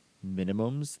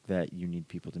minimums that you need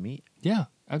people to meet. Yeah,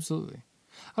 absolutely.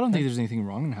 I don't think there's anything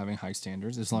wrong in having high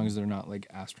standards as long as they're not like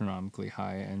astronomically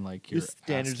high and like Your you're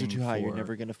standards are asking too high. You're for-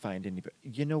 never going to find anybody.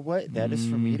 You know what? That is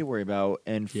for me to worry about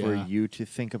and for Yeah. you to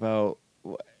think about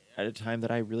at a time that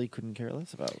I really couldn't care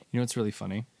less about. You know what's really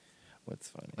funny? What's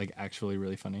funny? Like actually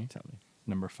really funny? Tell me.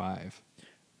 Number 5.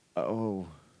 Oh,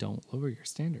 Don't lower your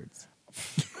standards.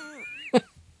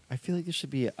 I feel like there should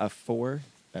be a 4,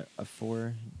 a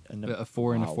 4, A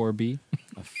 4 and a wow. 4B.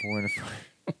 A 4 and a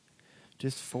 4.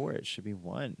 Just 4. It should be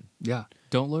 1. Yeah.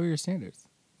 Don't lower your standards.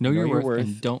 Know your worth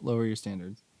and don't lower your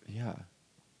standards. Yeah.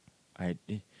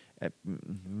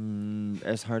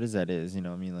 As hard as that is, you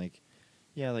know, I mean, like,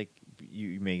 yeah, like,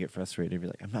 you may get frustrated. Be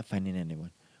like, I'm not finding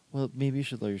anyone. Well, maybe you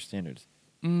should lower your standards.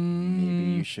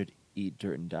 Maybe you should eat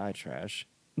dirt and die trash.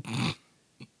 Speaking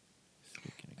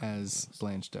of As gross.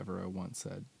 Blanche Devereaux once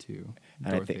said to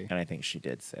and Dorothy. I think she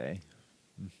did say,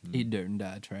 Eat dirt and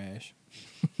die trash.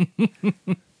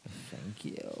 thank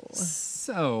you.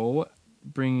 So,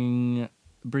 bringing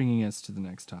us to the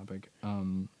next topic.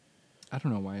 I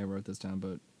don't know why I wrote this down,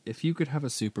 but if you could have a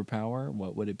superpower,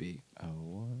 what would it be?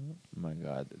 Oh my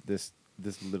God, this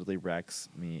literally wrecks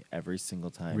me every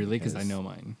single time. Really? Because I know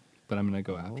mine, but I'm gonna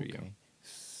go after you. Okay.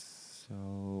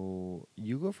 So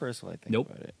you go first while I think Nope.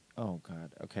 about it. Oh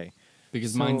God. Okay.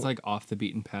 Because So- mine's like off the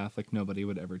beaten path. Like nobody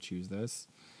would ever choose this,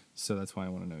 so that's why I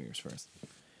want to know yours first.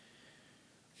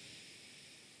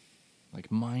 Like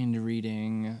mind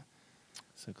reading,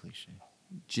 So cliche.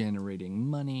 generating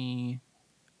money.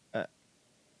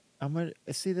 I'm gonna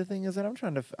see. The thing is that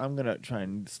I'm gonna try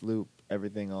and sloop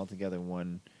everything all together in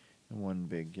one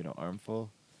big armful.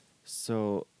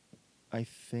 So, I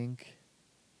think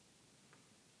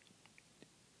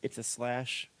it's a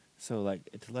slash. So like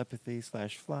telepathy /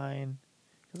 flying.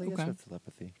 Because I guess Okay. with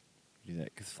telepathy, you do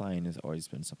that because flying has always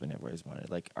been something I've always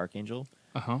wanted. Like Archangel.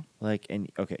 Uh-huh. Like, and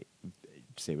okay,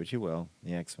 say what you will,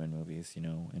 the X-Men movies,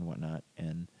 and whatnot,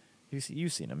 and you've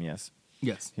seen them, yes.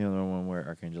 Yes. You know the one where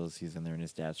Archangel he's in there and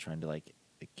his dad's trying to like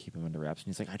keep him under wraps, and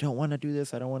he's like, I don't want to do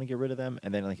this, I don't want to get rid of them,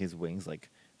 and then like his wings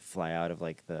like fly out of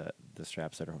like the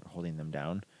straps that are holding them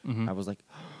down. Mhm. I was like,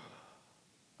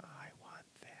 I want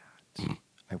that.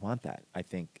 I want that. I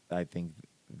think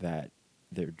that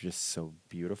they're just so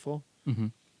beautiful.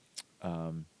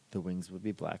 Mm-hmm. The wings would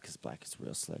be black because black is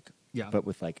real slick. Yeah. But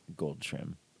with like gold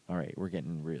trim. All right, we're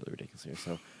getting really ridiculous here.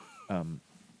 So,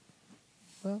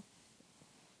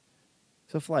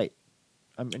 so flight.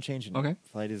 I'm changing. Okay. It.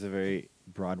 Flight is a very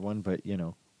broad one, but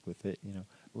with it,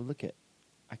 well, look at,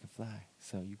 I can fly.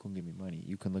 So you can give me money.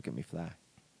 You can look at me fly.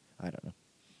 I don't know.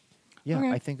 Yeah,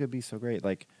 Okay. I think it would be so great.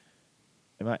 Like,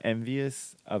 am I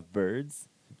envious of birds?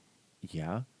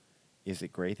 Yeah. Is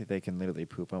it great that they can literally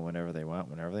poop on whenever they want,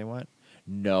 whenever they want?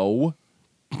 No.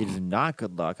 It is not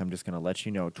good luck. I'm just going to let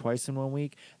you know twice in 1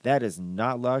 week. That is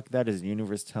not luck. That is the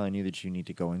universe telling you that you need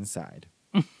to go inside.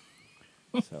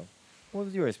 So, what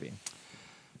would yours be?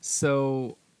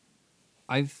 So,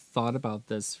 I've thought about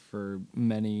this for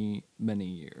many, many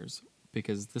years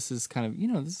because this is kind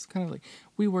of, like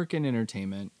we work in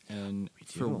entertainment, and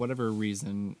for do. whatever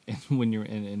reason, when you're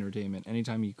in entertainment,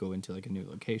 anytime you go into like a new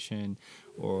location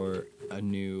or a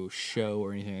new show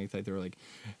or anything like that, they're like,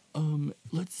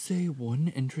 let's say one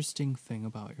interesting thing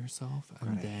about yourself, and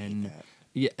God, I hate then that.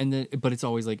 yeah, and then but it's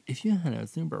always like, if you had a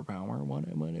superpower, what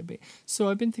would it be? So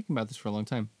I've been thinking about this for a long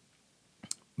time.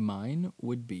 Mine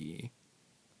would be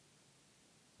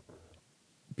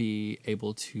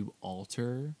able to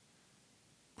alter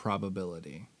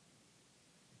probability.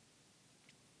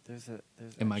 There's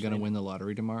Am I going to actually win the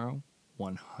lottery tomorrow?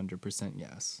 100%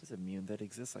 yes. There's a meme that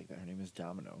exists like that. Her name is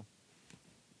Domino.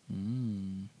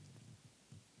 Mm.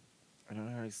 I don't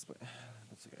know how to explain.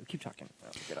 That's okay. Keep talking. I'll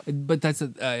look it up.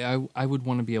 But I would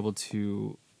want to be able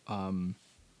to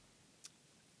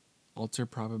alter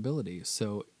probability.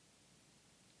 So,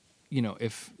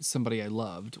 if somebody I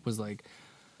loved was like,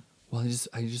 well,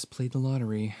 I just played the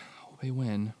lottery, I hope I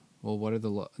win. Well, what are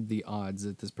the odds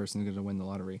that this person is going to win the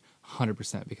lottery?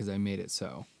 100% because I made it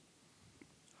so.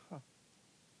 Huh.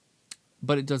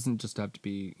 But it doesn't just have to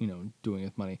be, doing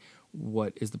with money.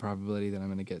 What is the probability that I'm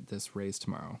going to get this raise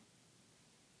tomorrow?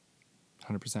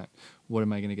 100%. What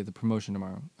am I going to get the promotion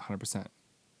tomorrow? 100%.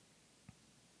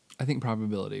 I think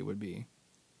probability would be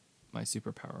my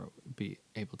superpower, would be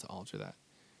able to alter that.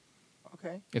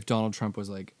 Okay. If Donald Trump was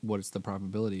like, what is the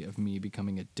probability of me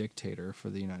becoming a dictator for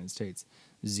the United States?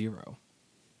 0.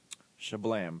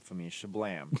 Shablam for me.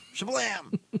 Shablam.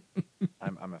 Shablam.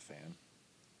 I'm a fan.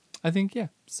 I think, yeah.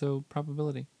 So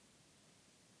probability.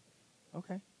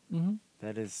 Okay. Mm-hmm.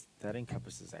 That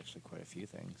encompasses actually quite a few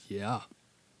things. Yeah.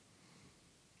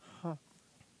 Huh.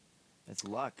 It's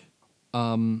luck.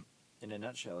 Um, In a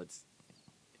nutshell, it's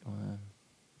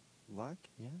luck.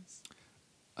 Yes.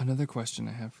 Another question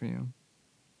I have for you.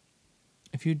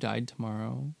 If you died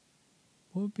tomorrow,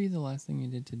 what would be the last thing you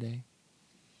did today?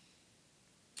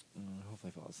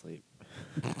 Hopefully, I fall asleep.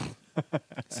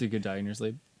 So you could die in your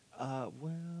sleep? Well.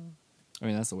 I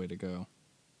mean, that's the way to go.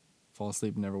 Fall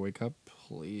asleep, never wake up,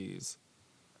 please.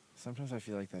 Sometimes I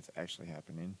feel like that's actually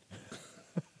happening.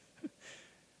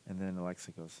 And then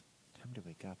Alexa goes, "Time to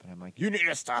wake up," and I'm like, "You need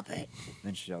to stop it."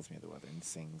 Then she yells me the weather and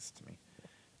sings to me.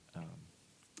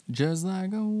 Just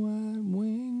like a white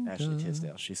wing. Ashley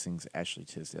Tisdale. She sings Ashley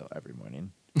Tisdale every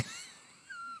morning.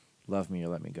 Love Me or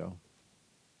Let Me Go.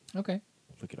 Okay.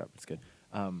 Look it up. It's good.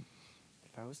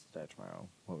 If I was to die tomorrow,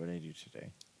 what would I do today?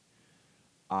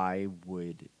 I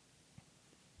would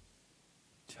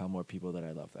tell more people that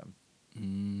I love them.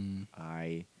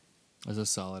 That's a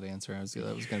solid answer.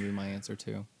 That was going to be my answer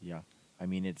too. Yeah. I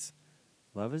mean,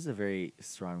 love is a very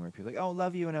strong word. People are like, "Oh,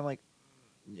 love you," and I'm like,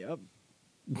 "Yep."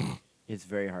 It's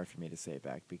very hard for me to say it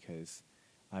back because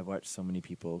I've watched so many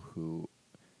people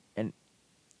and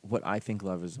what I think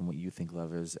love is and what you think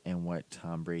love is and what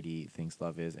Tom Brady thinks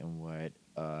love is and what,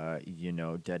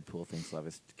 Deadpool thinks love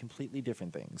is completely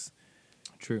different things.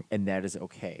 True. And that is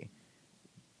okay.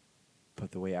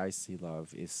 But the way I see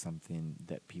love is something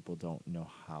that people don't know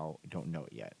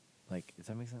it yet. Like, does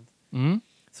that make sense? Mm-hmm.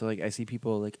 So, like, I see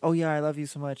people like, "Oh, yeah, I love you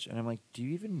so much." And I'm like, do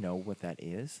you even know what that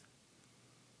is?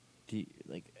 Do you,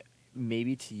 like,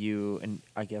 maybe to you, and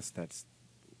I guess that's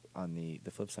on the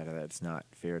flip side of that, it's not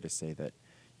fair to say that,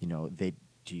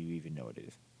 do you even know what it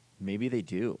is? Maybe they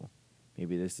do.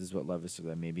 Maybe this is what love is to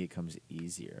them. Maybe it comes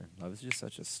easier. Love is just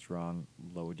such a strong,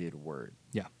 loaded word.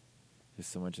 Yeah. There's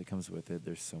so much that comes with it.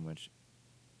 There's so much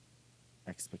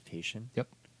expectation Yep.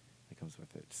 that comes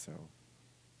with it. So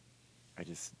I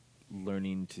just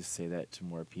learning to say that to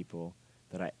more people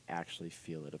that I actually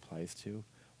feel it applies to,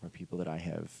 or people that I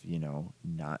have,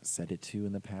 not said it to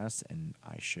in the past and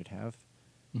I should have,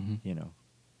 Mm-hmm. I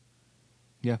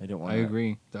Yeah, don't I wanna-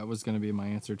 agree. That was going to be my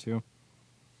answer too.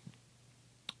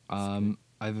 good.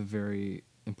 I have a very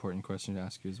important question to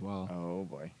ask you as well. Oh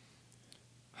boy.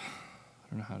 I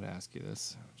don't know how to ask you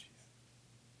this. Oh jeez.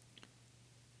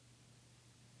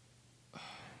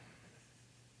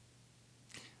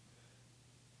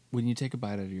 When you take a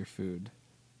bite out of your food,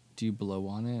 do you blow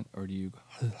on it or do you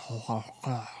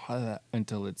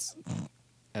until it's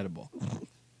edible?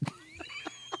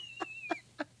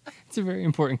 It's a very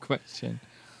important question.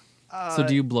 So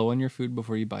do you blow on your food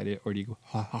before you bite it or do you go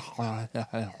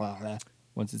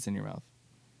once it's in your mouth?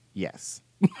 Yes.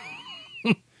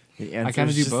 The I answer kind of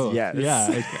is do just both. Yes.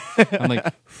 Yeah. Okay. I'm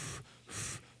like,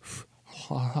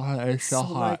 it's so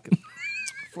hot. like,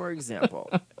 for example,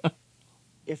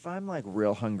 if I'm like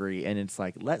real hungry and it's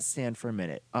like, let's stand for a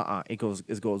minute. It goes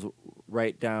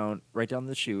right down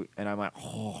the chute, and I'm like,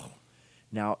 oh.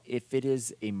 Now, if it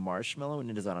is a marshmallow and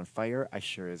it is on fire, I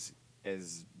sure as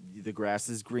as the grass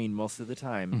is green most of the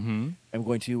time, Mhm. I'm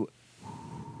going to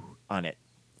on it.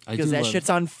 I Because do that love- shit's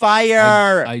on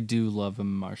fire. I do love a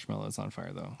marshmallows on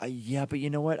fire though. Yeah, but you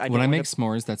know what? When I make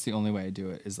s'mores, that's the only way I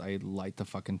do it. Is I light the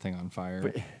fucking thing on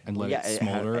fire and let it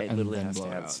smolder it and literally then has blow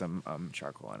to it have out. some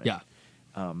charcoal on it. Yeah.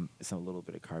 Some a little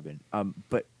bit of carbon.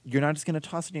 But you're not just gonna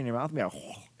toss it in your mouth and be like,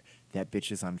 oh, that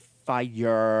bitch is on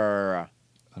fire.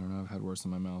 I don't know. I've had worse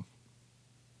in my mouth.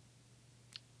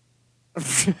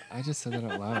 I just said that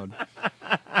out loud.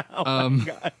 Oh my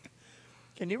god!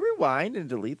 Can you rewind and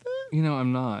delete that? You know,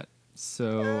 I'm not.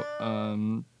 So,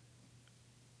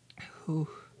 whew.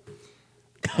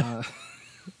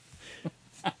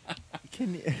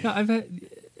 Can you? No, I've had.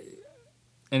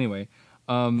 Anyway,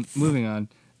 moving on.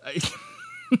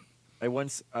 I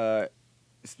once,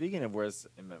 speaking of words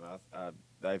in my mouth,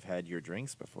 I've had your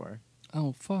drinks before.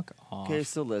 Oh, fuck off. Okay,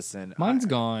 so listen. Mine's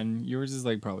gone. Yours is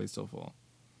like probably still full.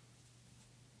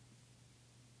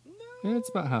 No. Yeah, it's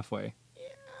about halfway. Yeah.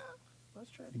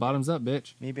 Let's try it again. Bottoms up,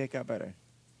 bitch. Maybe it got better.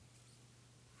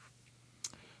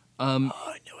 Oh no,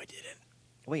 I didn't.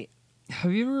 Wait.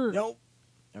 have you ever? Nope.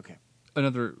 Okay.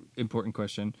 Another important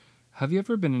question. Have you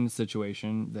ever been in a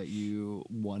situation that you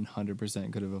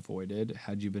 100% could have avoided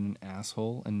had you been an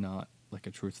asshole and not like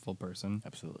a truthful person?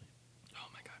 Absolutely. Oh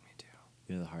my god, me too.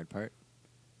 You know the hard part?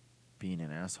 Being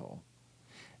an asshole.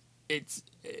 It's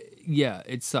yeah,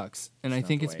 it sucks, and It's I not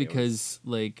think the it's way it because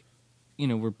like, you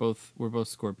know, we're both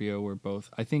Scorpio.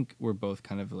 I think we're both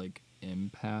kind of like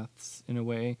empaths in a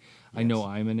way. I know Yes.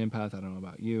 I'm an empath. I don't know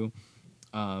about you.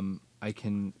 I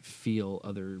can feel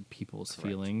other people's Correct.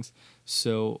 feelings.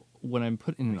 So when I'm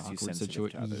put in an Makes you awkward sensitive to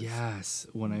situation, others. yes,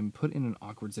 when I'm put in an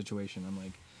awkward situation, I'm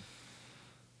like,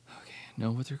 okay, I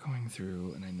know what they're going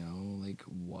through, and I know like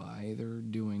why they're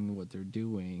doing what they're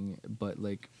doing, but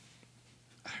like,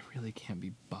 I really can't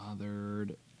be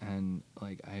bothered, and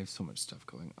like I have so much stuff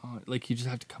going on. Like you just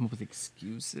have to come up with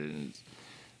excuses,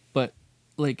 but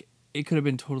like it could have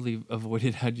been totally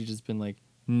avoided had you just been like,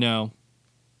 no.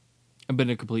 I've been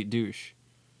a complete douche.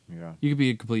 Yeah. You could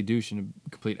be a complete douche and a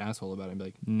complete asshole about it and be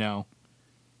like, no,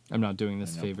 I'm not doing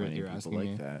this I know favor that plenty you're of people asking like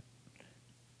me. that.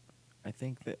 I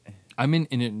think that. I'm an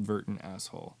inadvertent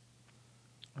asshole.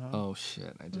 Oh. Oh,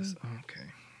 shit. Okay.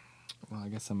 Well, I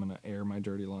guess I'm going to air my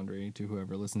dirty laundry to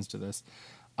whoever listens to this.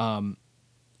 Your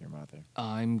mother.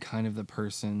 I'm kind of the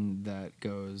person that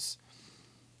goes,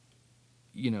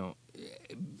 you know,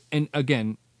 and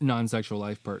again, non-sexual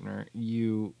life partner,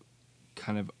 you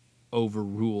kind of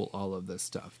overrule all of this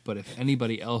stuff. But if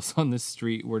anybody else on the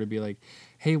street were to be like,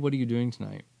 hey, what are you doing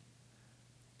tonight?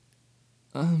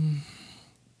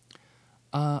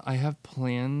 I have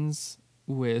plans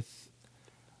with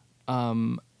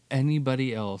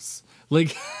anybody else.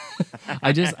 Like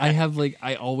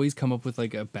I always come up with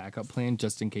like a backup plan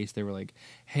just in case they were like,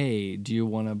 hey, do you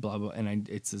want to blah blah, and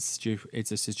it's a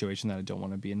situation that I don't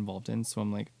want to be involved in, so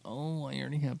I'm like, oh, I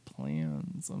already have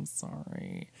plans, I'm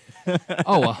sorry.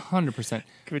 Oh, 100%. Can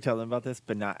we tell them about this,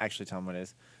 but not actually tell them what it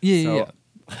is? Yeah, So-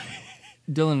 yeah.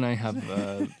 Dylan and I have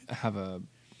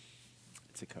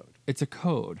It's a code. it's a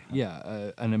code,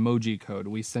 yeah, an emoji code.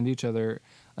 We send each other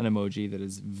an emoji that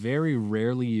is very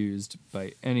rarely used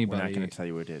by anybody. We're not going to tell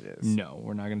you what it is. No,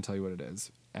 we're not going to tell you what it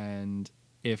is. And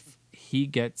if he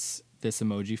gets this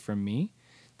emoji from me,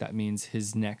 that means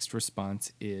his next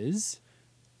response is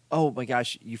Oh my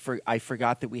gosh, I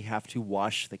forgot that we have to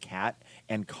wash the cat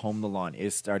and comb the lawn. It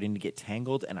is starting to get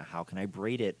tangled, and how can I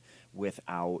braid it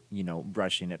without,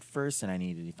 brushing it first? And I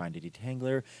need to find a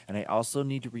detangler, and I also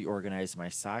need to reorganize my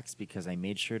socks because I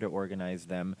made sure to organize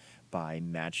them by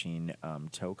matching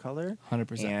toe color.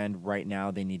 100%. And right now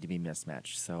they need to be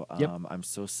mismatched. So Yep. I'm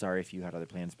so sorry if you had other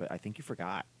plans, but I think you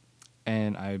forgot.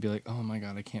 and I would be like, oh my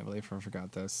God, I can't believe I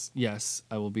forgot this. Yes,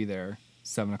 I will be there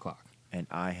 7:00. And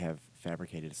I have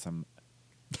fabricated some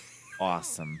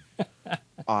awesome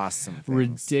things.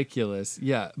 Ridiculous.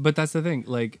 Yeah, but that's the thing.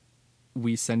 Like,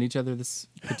 we send each other this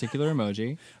particular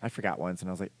emoji. I forgot once, and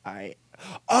I was like,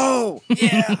 oh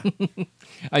yeah,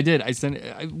 I did.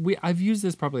 I've used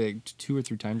this probably like 2 or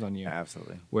 3 times on you.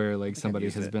 absolutely. Where like think I've somebody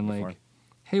used has it been before. like,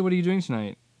 hey, what are you doing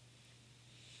tonight?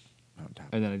 On top.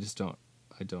 And then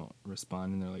I don't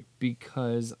respond, and they're like,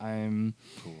 because I'm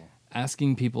Cool.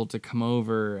 asking people to come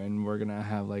over and we're gonna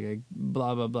have like a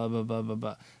blah blah blah blah blah blah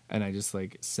blah, and I just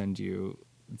like send you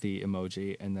the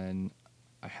emoji, and then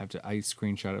I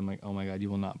screenshot it. I'm like, oh my God,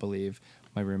 you will not believe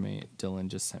my roommate Dylan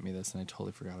just sent me this, and I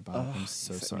totally forgot about it. I'm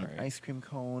so He sent me sorry. an ice cream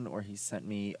cone, or he sent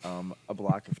me a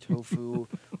block of tofu,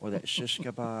 or that shish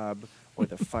kebab, or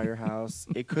the firehouse.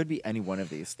 It could be any one of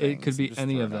these things. It could be I'm just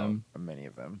any of throwing them. out Many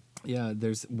of them. Yeah,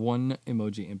 there's one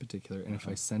emoji in particular, and if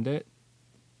I send it,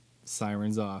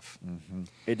 Sirens off.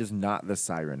 It is not the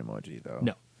siren emoji though.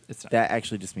 No, it's not. That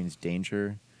actually just means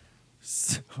danger.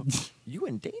 So, you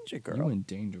in danger, girl. You in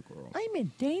danger, girl. I'm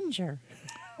in danger.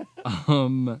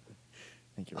 Um.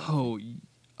 Thank you. Oh.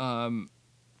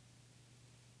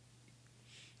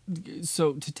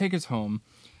 So to take us home,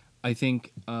 I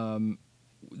think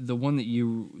the one that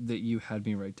you had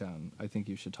me write down. I think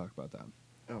you should talk about that.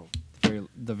 Oh.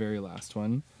 The very last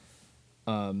one.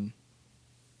 I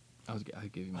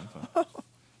gave you my phone.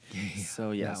 Yeah, So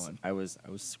that yes, one. I was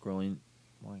scrolling.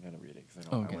 Well, I gotta read it because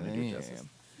I don't. Okay, I want to do yeah, justice. yeah.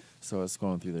 So I was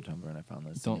scrolling through the Tumblr and I found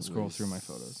this. and Don't it scroll was- through my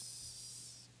photos.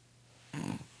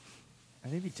 I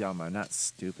may be dumb. I'm not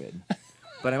stupid,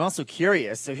 but I'm also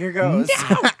curious. So here goes.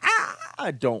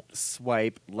 Don't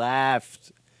swipe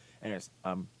left. Anyways,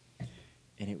 and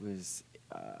it was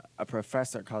a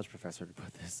college professor, to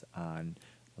put this on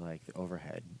like the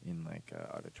overhead in like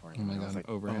auditorium. Oh my And I was god, like,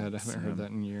 overhead. oh, I haven't heard Sam. that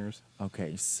in years.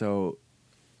 Okay, so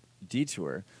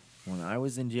detour. When I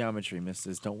was in geometry,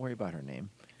 Mrs. Don't worry about her name.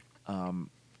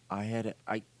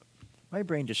 My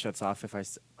brain just shuts off if I.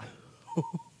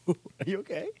 Are you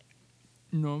okay?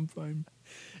 No, I'm fine.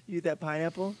 You eat that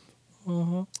pineapple?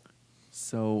 Uh-huh.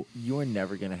 So you're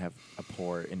never gonna have a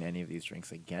pour in any of these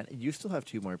drinks again. You still have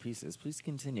 2 more pieces. Please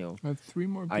continue. I have 3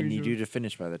 more pieces. I need you to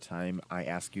finish by the time I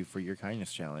ask you for your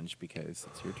kindness challenge because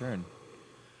it's your turn.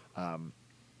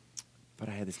 But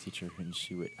I had this teacher and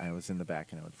I was in the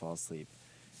back and I would fall asleep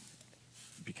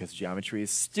because geometry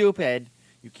is stupid.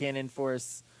 You can't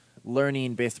enforce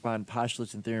learning based upon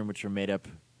postulates and theorem, which are made up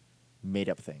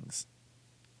things.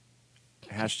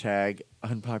 Hashtag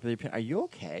unpopular opinion. Are you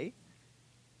okay?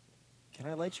 Can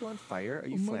I light you on fire? Are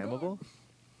you Oh my flammable?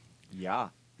 Yeah.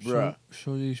 So, Bruh.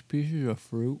 so these pieces of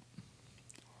fruit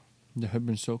that have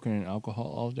been soaking in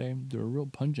alcohol all day, they're real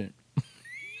pungent.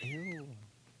 Ew.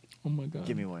 Oh my god.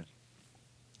 Give me one.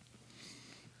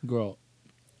 Girl,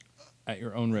 at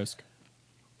your own risk.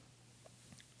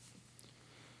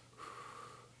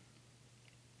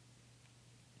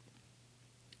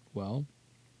 Well,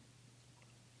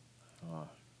 Oh.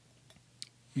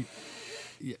 you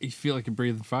feel like you're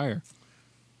breathing fire.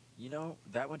 You know,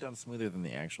 that went down smoother than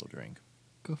the actual drink.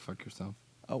 Go fuck yourself.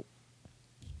 Oh.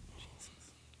 Jesus.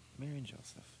 Mary and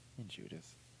Joseph and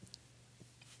Judas.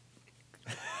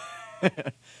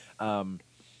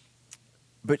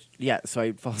 But yeah, so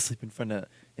I'd fall asleep in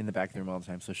the back of the room all the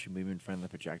time, so she'd move me in front of the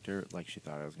projector like she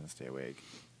thought I was going to stay awake.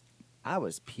 I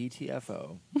was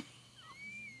PTFO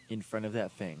in front of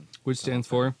that thing. Which the whole stands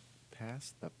for? time.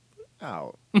 Pass the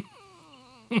out.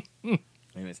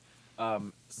 Anyways,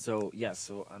 so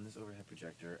on this overhead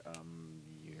projector,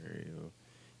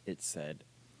 it said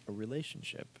a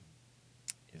relationship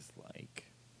is like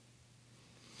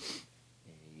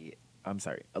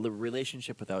a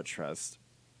relationship without trust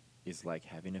is like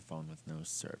having a phone with no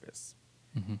service.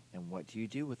 Mm-hmm. And what do you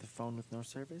do with a phone with no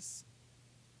service?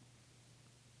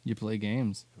 You play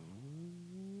games.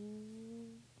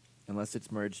 Unless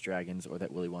it's Merge Dragons or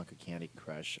that Willy Wonka Candy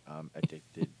Crush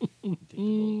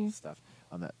addictable stuff.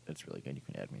 That's really good. You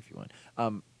can add me if you want.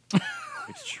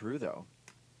 It's true though.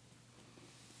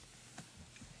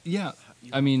 Yeah. You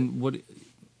I have mean, what?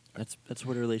 That's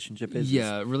what a relationship is.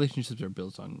 Yeah, relationships are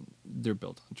built on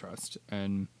trust,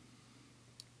 and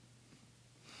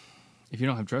if you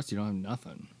don't have trust, you don't have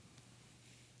nothing.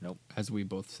 Nope. As we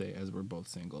both say, as we're both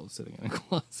single, sitting in a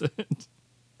closet.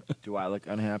 Do I look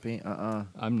unhappy?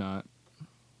 I'm not.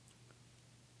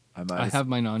 I I have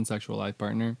my non-sexual life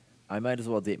partner. I might as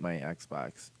well date my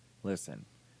Xbox. Listen,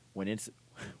 when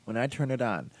I turn it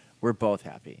on, we're both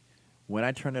happy. When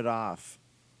I turn it off,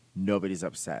 nobody's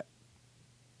upset.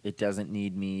 It doesn't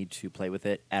need me to play with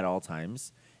it at all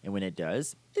times. And when it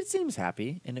does, it seems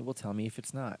happy, and it will tell me if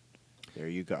it's not. There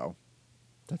you go.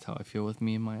 That's how I feel with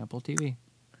me and my Apple TV.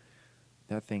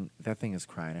 That thing is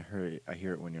crying. I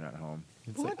hear it when you're not home.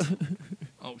 It's What? like,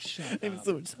 Oh, shut I'm up.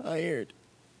 so tired.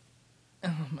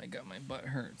 Oh my god, my butt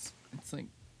hurts. It's like,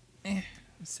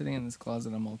 sitting in this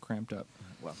closet, I'm all cramped up.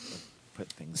 Well, put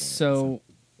things in it. So,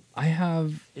 I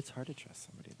have It's hard to trust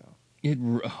somebody though. it.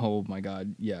 Oh my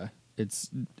god, yeah. It's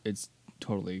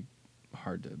totally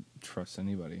hard to trust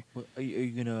anybody. Well, are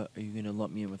you gonna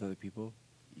lump me in with other people?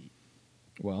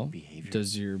 Well, Behavior.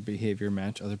 does your behavior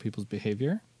match other people's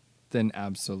behavior? Then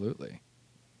absolutely.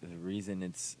 The reason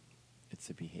it's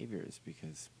a behavior is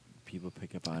because people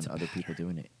pick up on It's a other people pattern.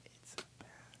 doing it. It's a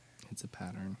pattern. It's a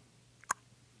pattern.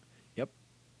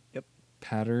 Yep.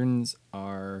 Patterns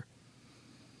are.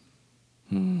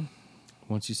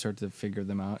 Once you start to figure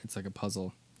them out, it's like a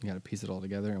puzzle. You got to piece it all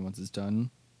together, and once it's done,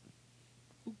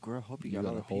 Ooh, girl, hope you You got got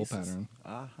all a the whole pieces. pattern.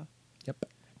 Uh-huh. yep.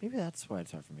 Maybe that's why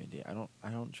it's hard for me to date. I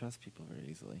don't trust people very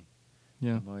easily.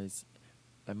 Yeah.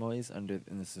 I'm always under,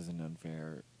 and this is an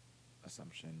unfair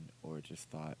assumption or just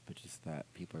thought, but just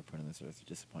that people are put on this earth to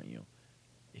disappoint you.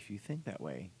 If you think that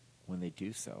way, when they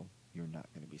do so, you're not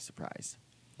going to be surprised.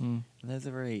 Mm. And that's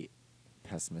a very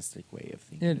pessimistic way of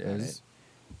thinking It about is. it.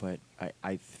 But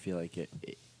I feel like it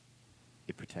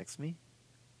protects me,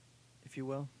 if you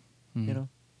will, Mhm. you know?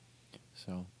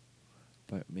 So,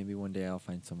 but maybe one day I'll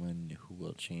find someone who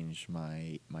will change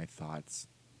my thoughts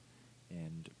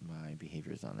and my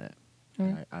behaviors on that.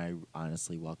 Alright. I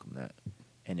honestly welcome that.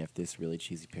 And if this really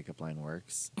cheesy pickup line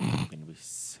works, I'm going to be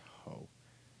so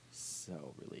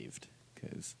relieved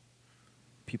because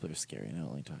people are scary and I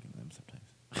don't like talking to them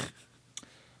sometimes.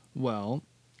 Well,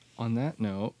 on that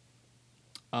note,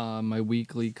 my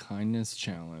weekly kindness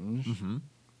challenge. Mm-hmm.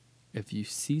 If you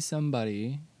see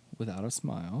somebody without a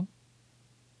smile,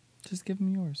 just give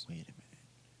them yours. Wait a minute.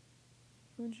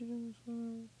 Haven't you done this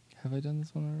one? Have I done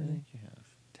this one I already? think you have.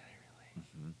 Did I really?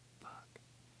 Mm-hmm. Fuck.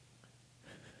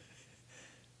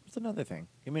 What's another thing?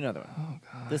 Give me another one. Oh,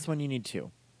 God. This one you need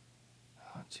two.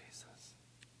 Oh, Jesus.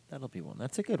 That'll be one.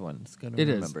 That's a good one. It's good to It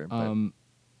is. remember. But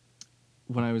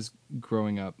When I was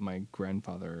growing up, my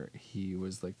grandfather, he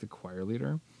was like the choir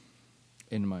leader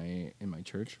in my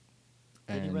church.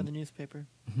 did you run the newspaper?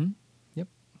 Mm-hmm. Yep,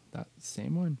 that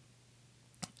same one.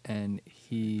 And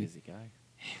he Busy guy.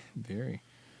 very.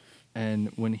 And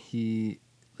when he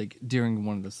like during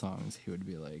one of the songs, he would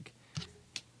be like,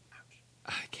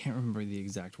 I can't remember the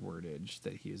exact wordage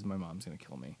that he used. My mom's gonna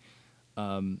kill me.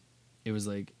 It was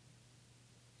like,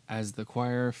 as the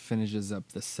choir finishes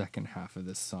up the second half of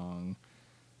this song,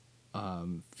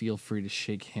 feel free to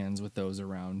shake hands with those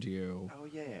around you. Oh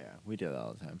yeah. We do that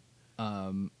all the time.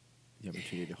 The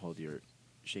opportunity to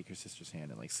shake your sister's hand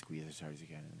and like squeeze as hard as you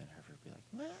can, and then have her be like,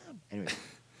 "Mom." Anyway,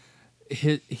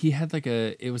 He had like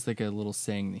it was like a little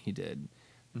saying that he did,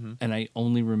 mm-hmm. and I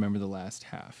only remember the last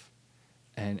half.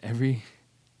 And Don't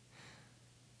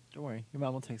worry, your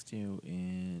mom will text you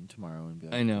in tomorrow and be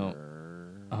like, I know.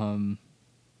 "Grr."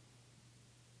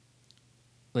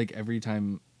 Like every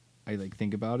time I like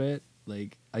think about it,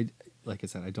 like I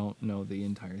said, I don't know the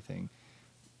entire thing,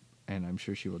 and I'm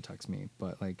sure she will text me.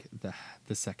 But like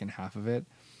the second half of it,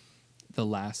 the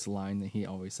last line that he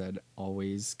always said,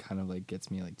 always kind of like gets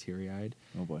me like teary eyed.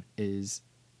 Oh boy. Is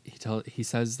he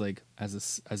says like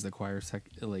as the choir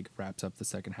like wraps up the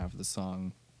second half of the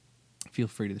song, feel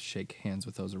free to shake hands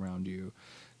with those around you,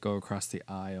 go across the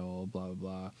aisle, blah blah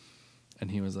blah.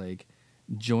 And he was like,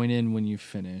 join in when you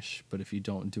finish, but if you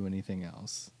don't do anything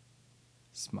else,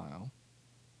 smile.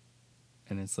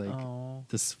 And it's like Oh,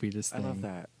 the sweetest I thing. love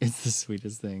that. It's the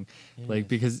sweetest thing. It Like is.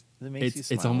 because It makes you it's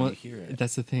smile when almost you hear it.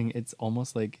 that's the thing. It's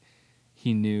almost like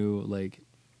he knew, like,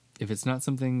 if it's not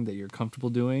something that you're comfortable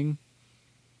doing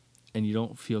and you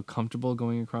don't feel comfortable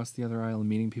going across the other aisle and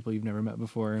meeting people you've never met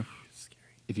before, It's scary.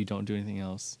 if you don't do anything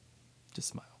else, just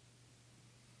smile.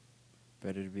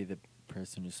 Better to be the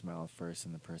person who smiled first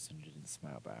than the person who didn't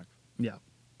smile back. Yeah.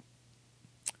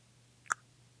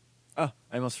 Oh,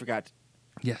 I almost forgot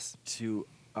Yes. to.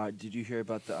 Did you hear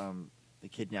about the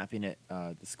kidnapping at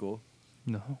the school?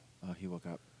 No. Oh, he woke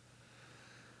up.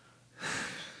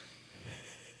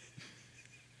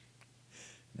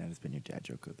 That has been your dad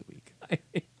joke of the week. I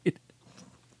hate it.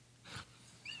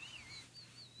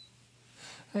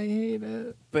 I hate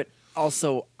it. But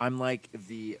also, I'm like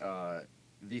the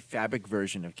fabric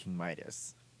version of King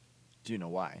Midas. Do you know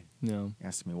why? No.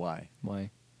 Ask me why.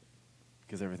 Why?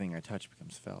 Because everything I touch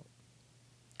becomes felt.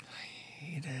 I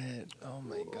hate it. Oh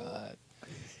my god.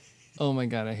 Oh my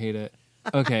god, I hate it.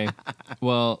 Okay.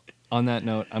 Well, on that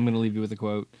note, I'm going to leave you with a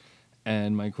quote.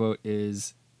 And my quote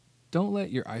is, don't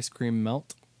let your ice cream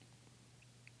melt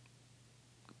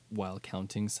while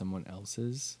counting someone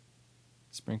else's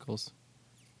sprinkles.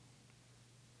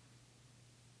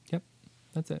 Yep.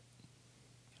 That's it.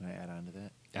 Can I add on to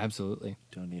that? Absolutely.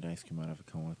 Don't eat ice cream out of a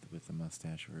cone with a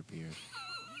mustache or a beard.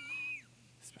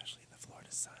 Especially in the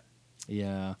Florida sun.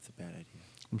 Yeah. It's a bad idea.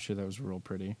 I'm sure that was real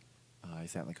pretty. I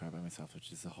sat in the car by myself,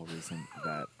 which is the whole reason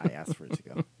that I asked for it to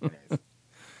go. Anyways.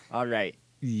 All right.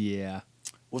 Yeah.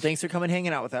 Well, thanks for coming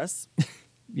hanging out with us.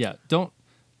 Yeah. Don't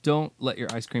let your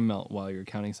ice cream melt while you're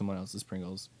counting someone else's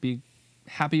sprinkles. Be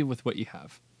happy with what you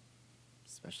have.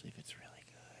 Especially if it's really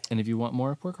good. And if you want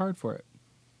more, work hard for it.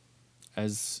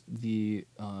 As the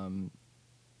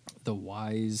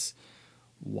wise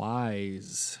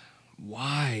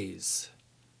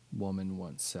woman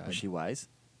once said. Was she wise?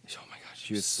 Oh my gosh,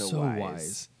 She was so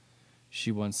wise.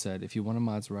 She once said, "If you want a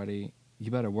Maserati, you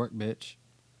better work, bitch."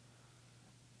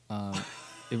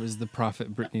 It was the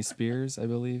prophet Britney Spears, I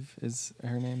believe, is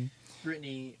her name.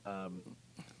 Brittany,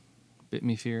 Bit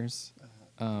me fears.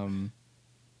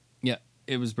 Yeah,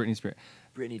 It was Britney Spears.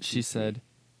 Britney. She said,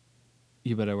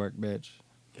 "You better work, bitch.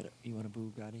 You want a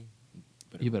Bugatti?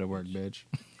 You better work, bitch.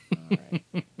 All right.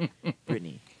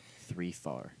 Britney, 3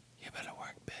 far. You better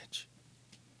work, bitch."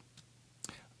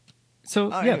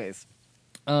 So Oh, yeah. anyways.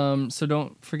 So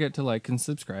don't forget to like and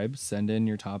subscribe. Send in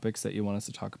your topics that you want us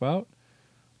to talk about.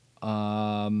 We're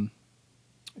on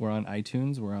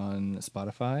iTunes. We're on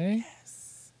Spotify.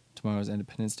 Yes. Tomorrow's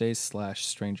Independence Day /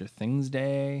 Stranger Things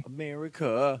Day.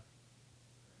 America.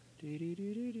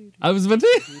 I was about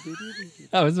to.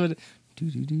 I was about to.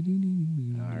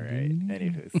 All right.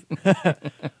 Anywho's.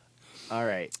 All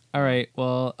right. All right.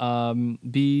 Well,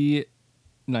 be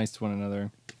nice to one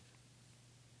another.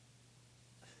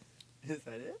 Is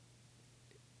that it?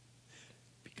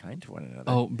 Be kind to one another.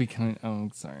 Oh, be kind. Oh,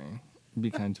 sorry.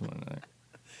 Be kind to one another.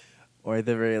 Or at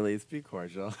the very least, be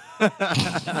cordial.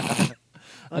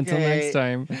 Until Okay. next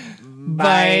time.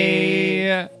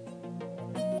 Bye. Bye.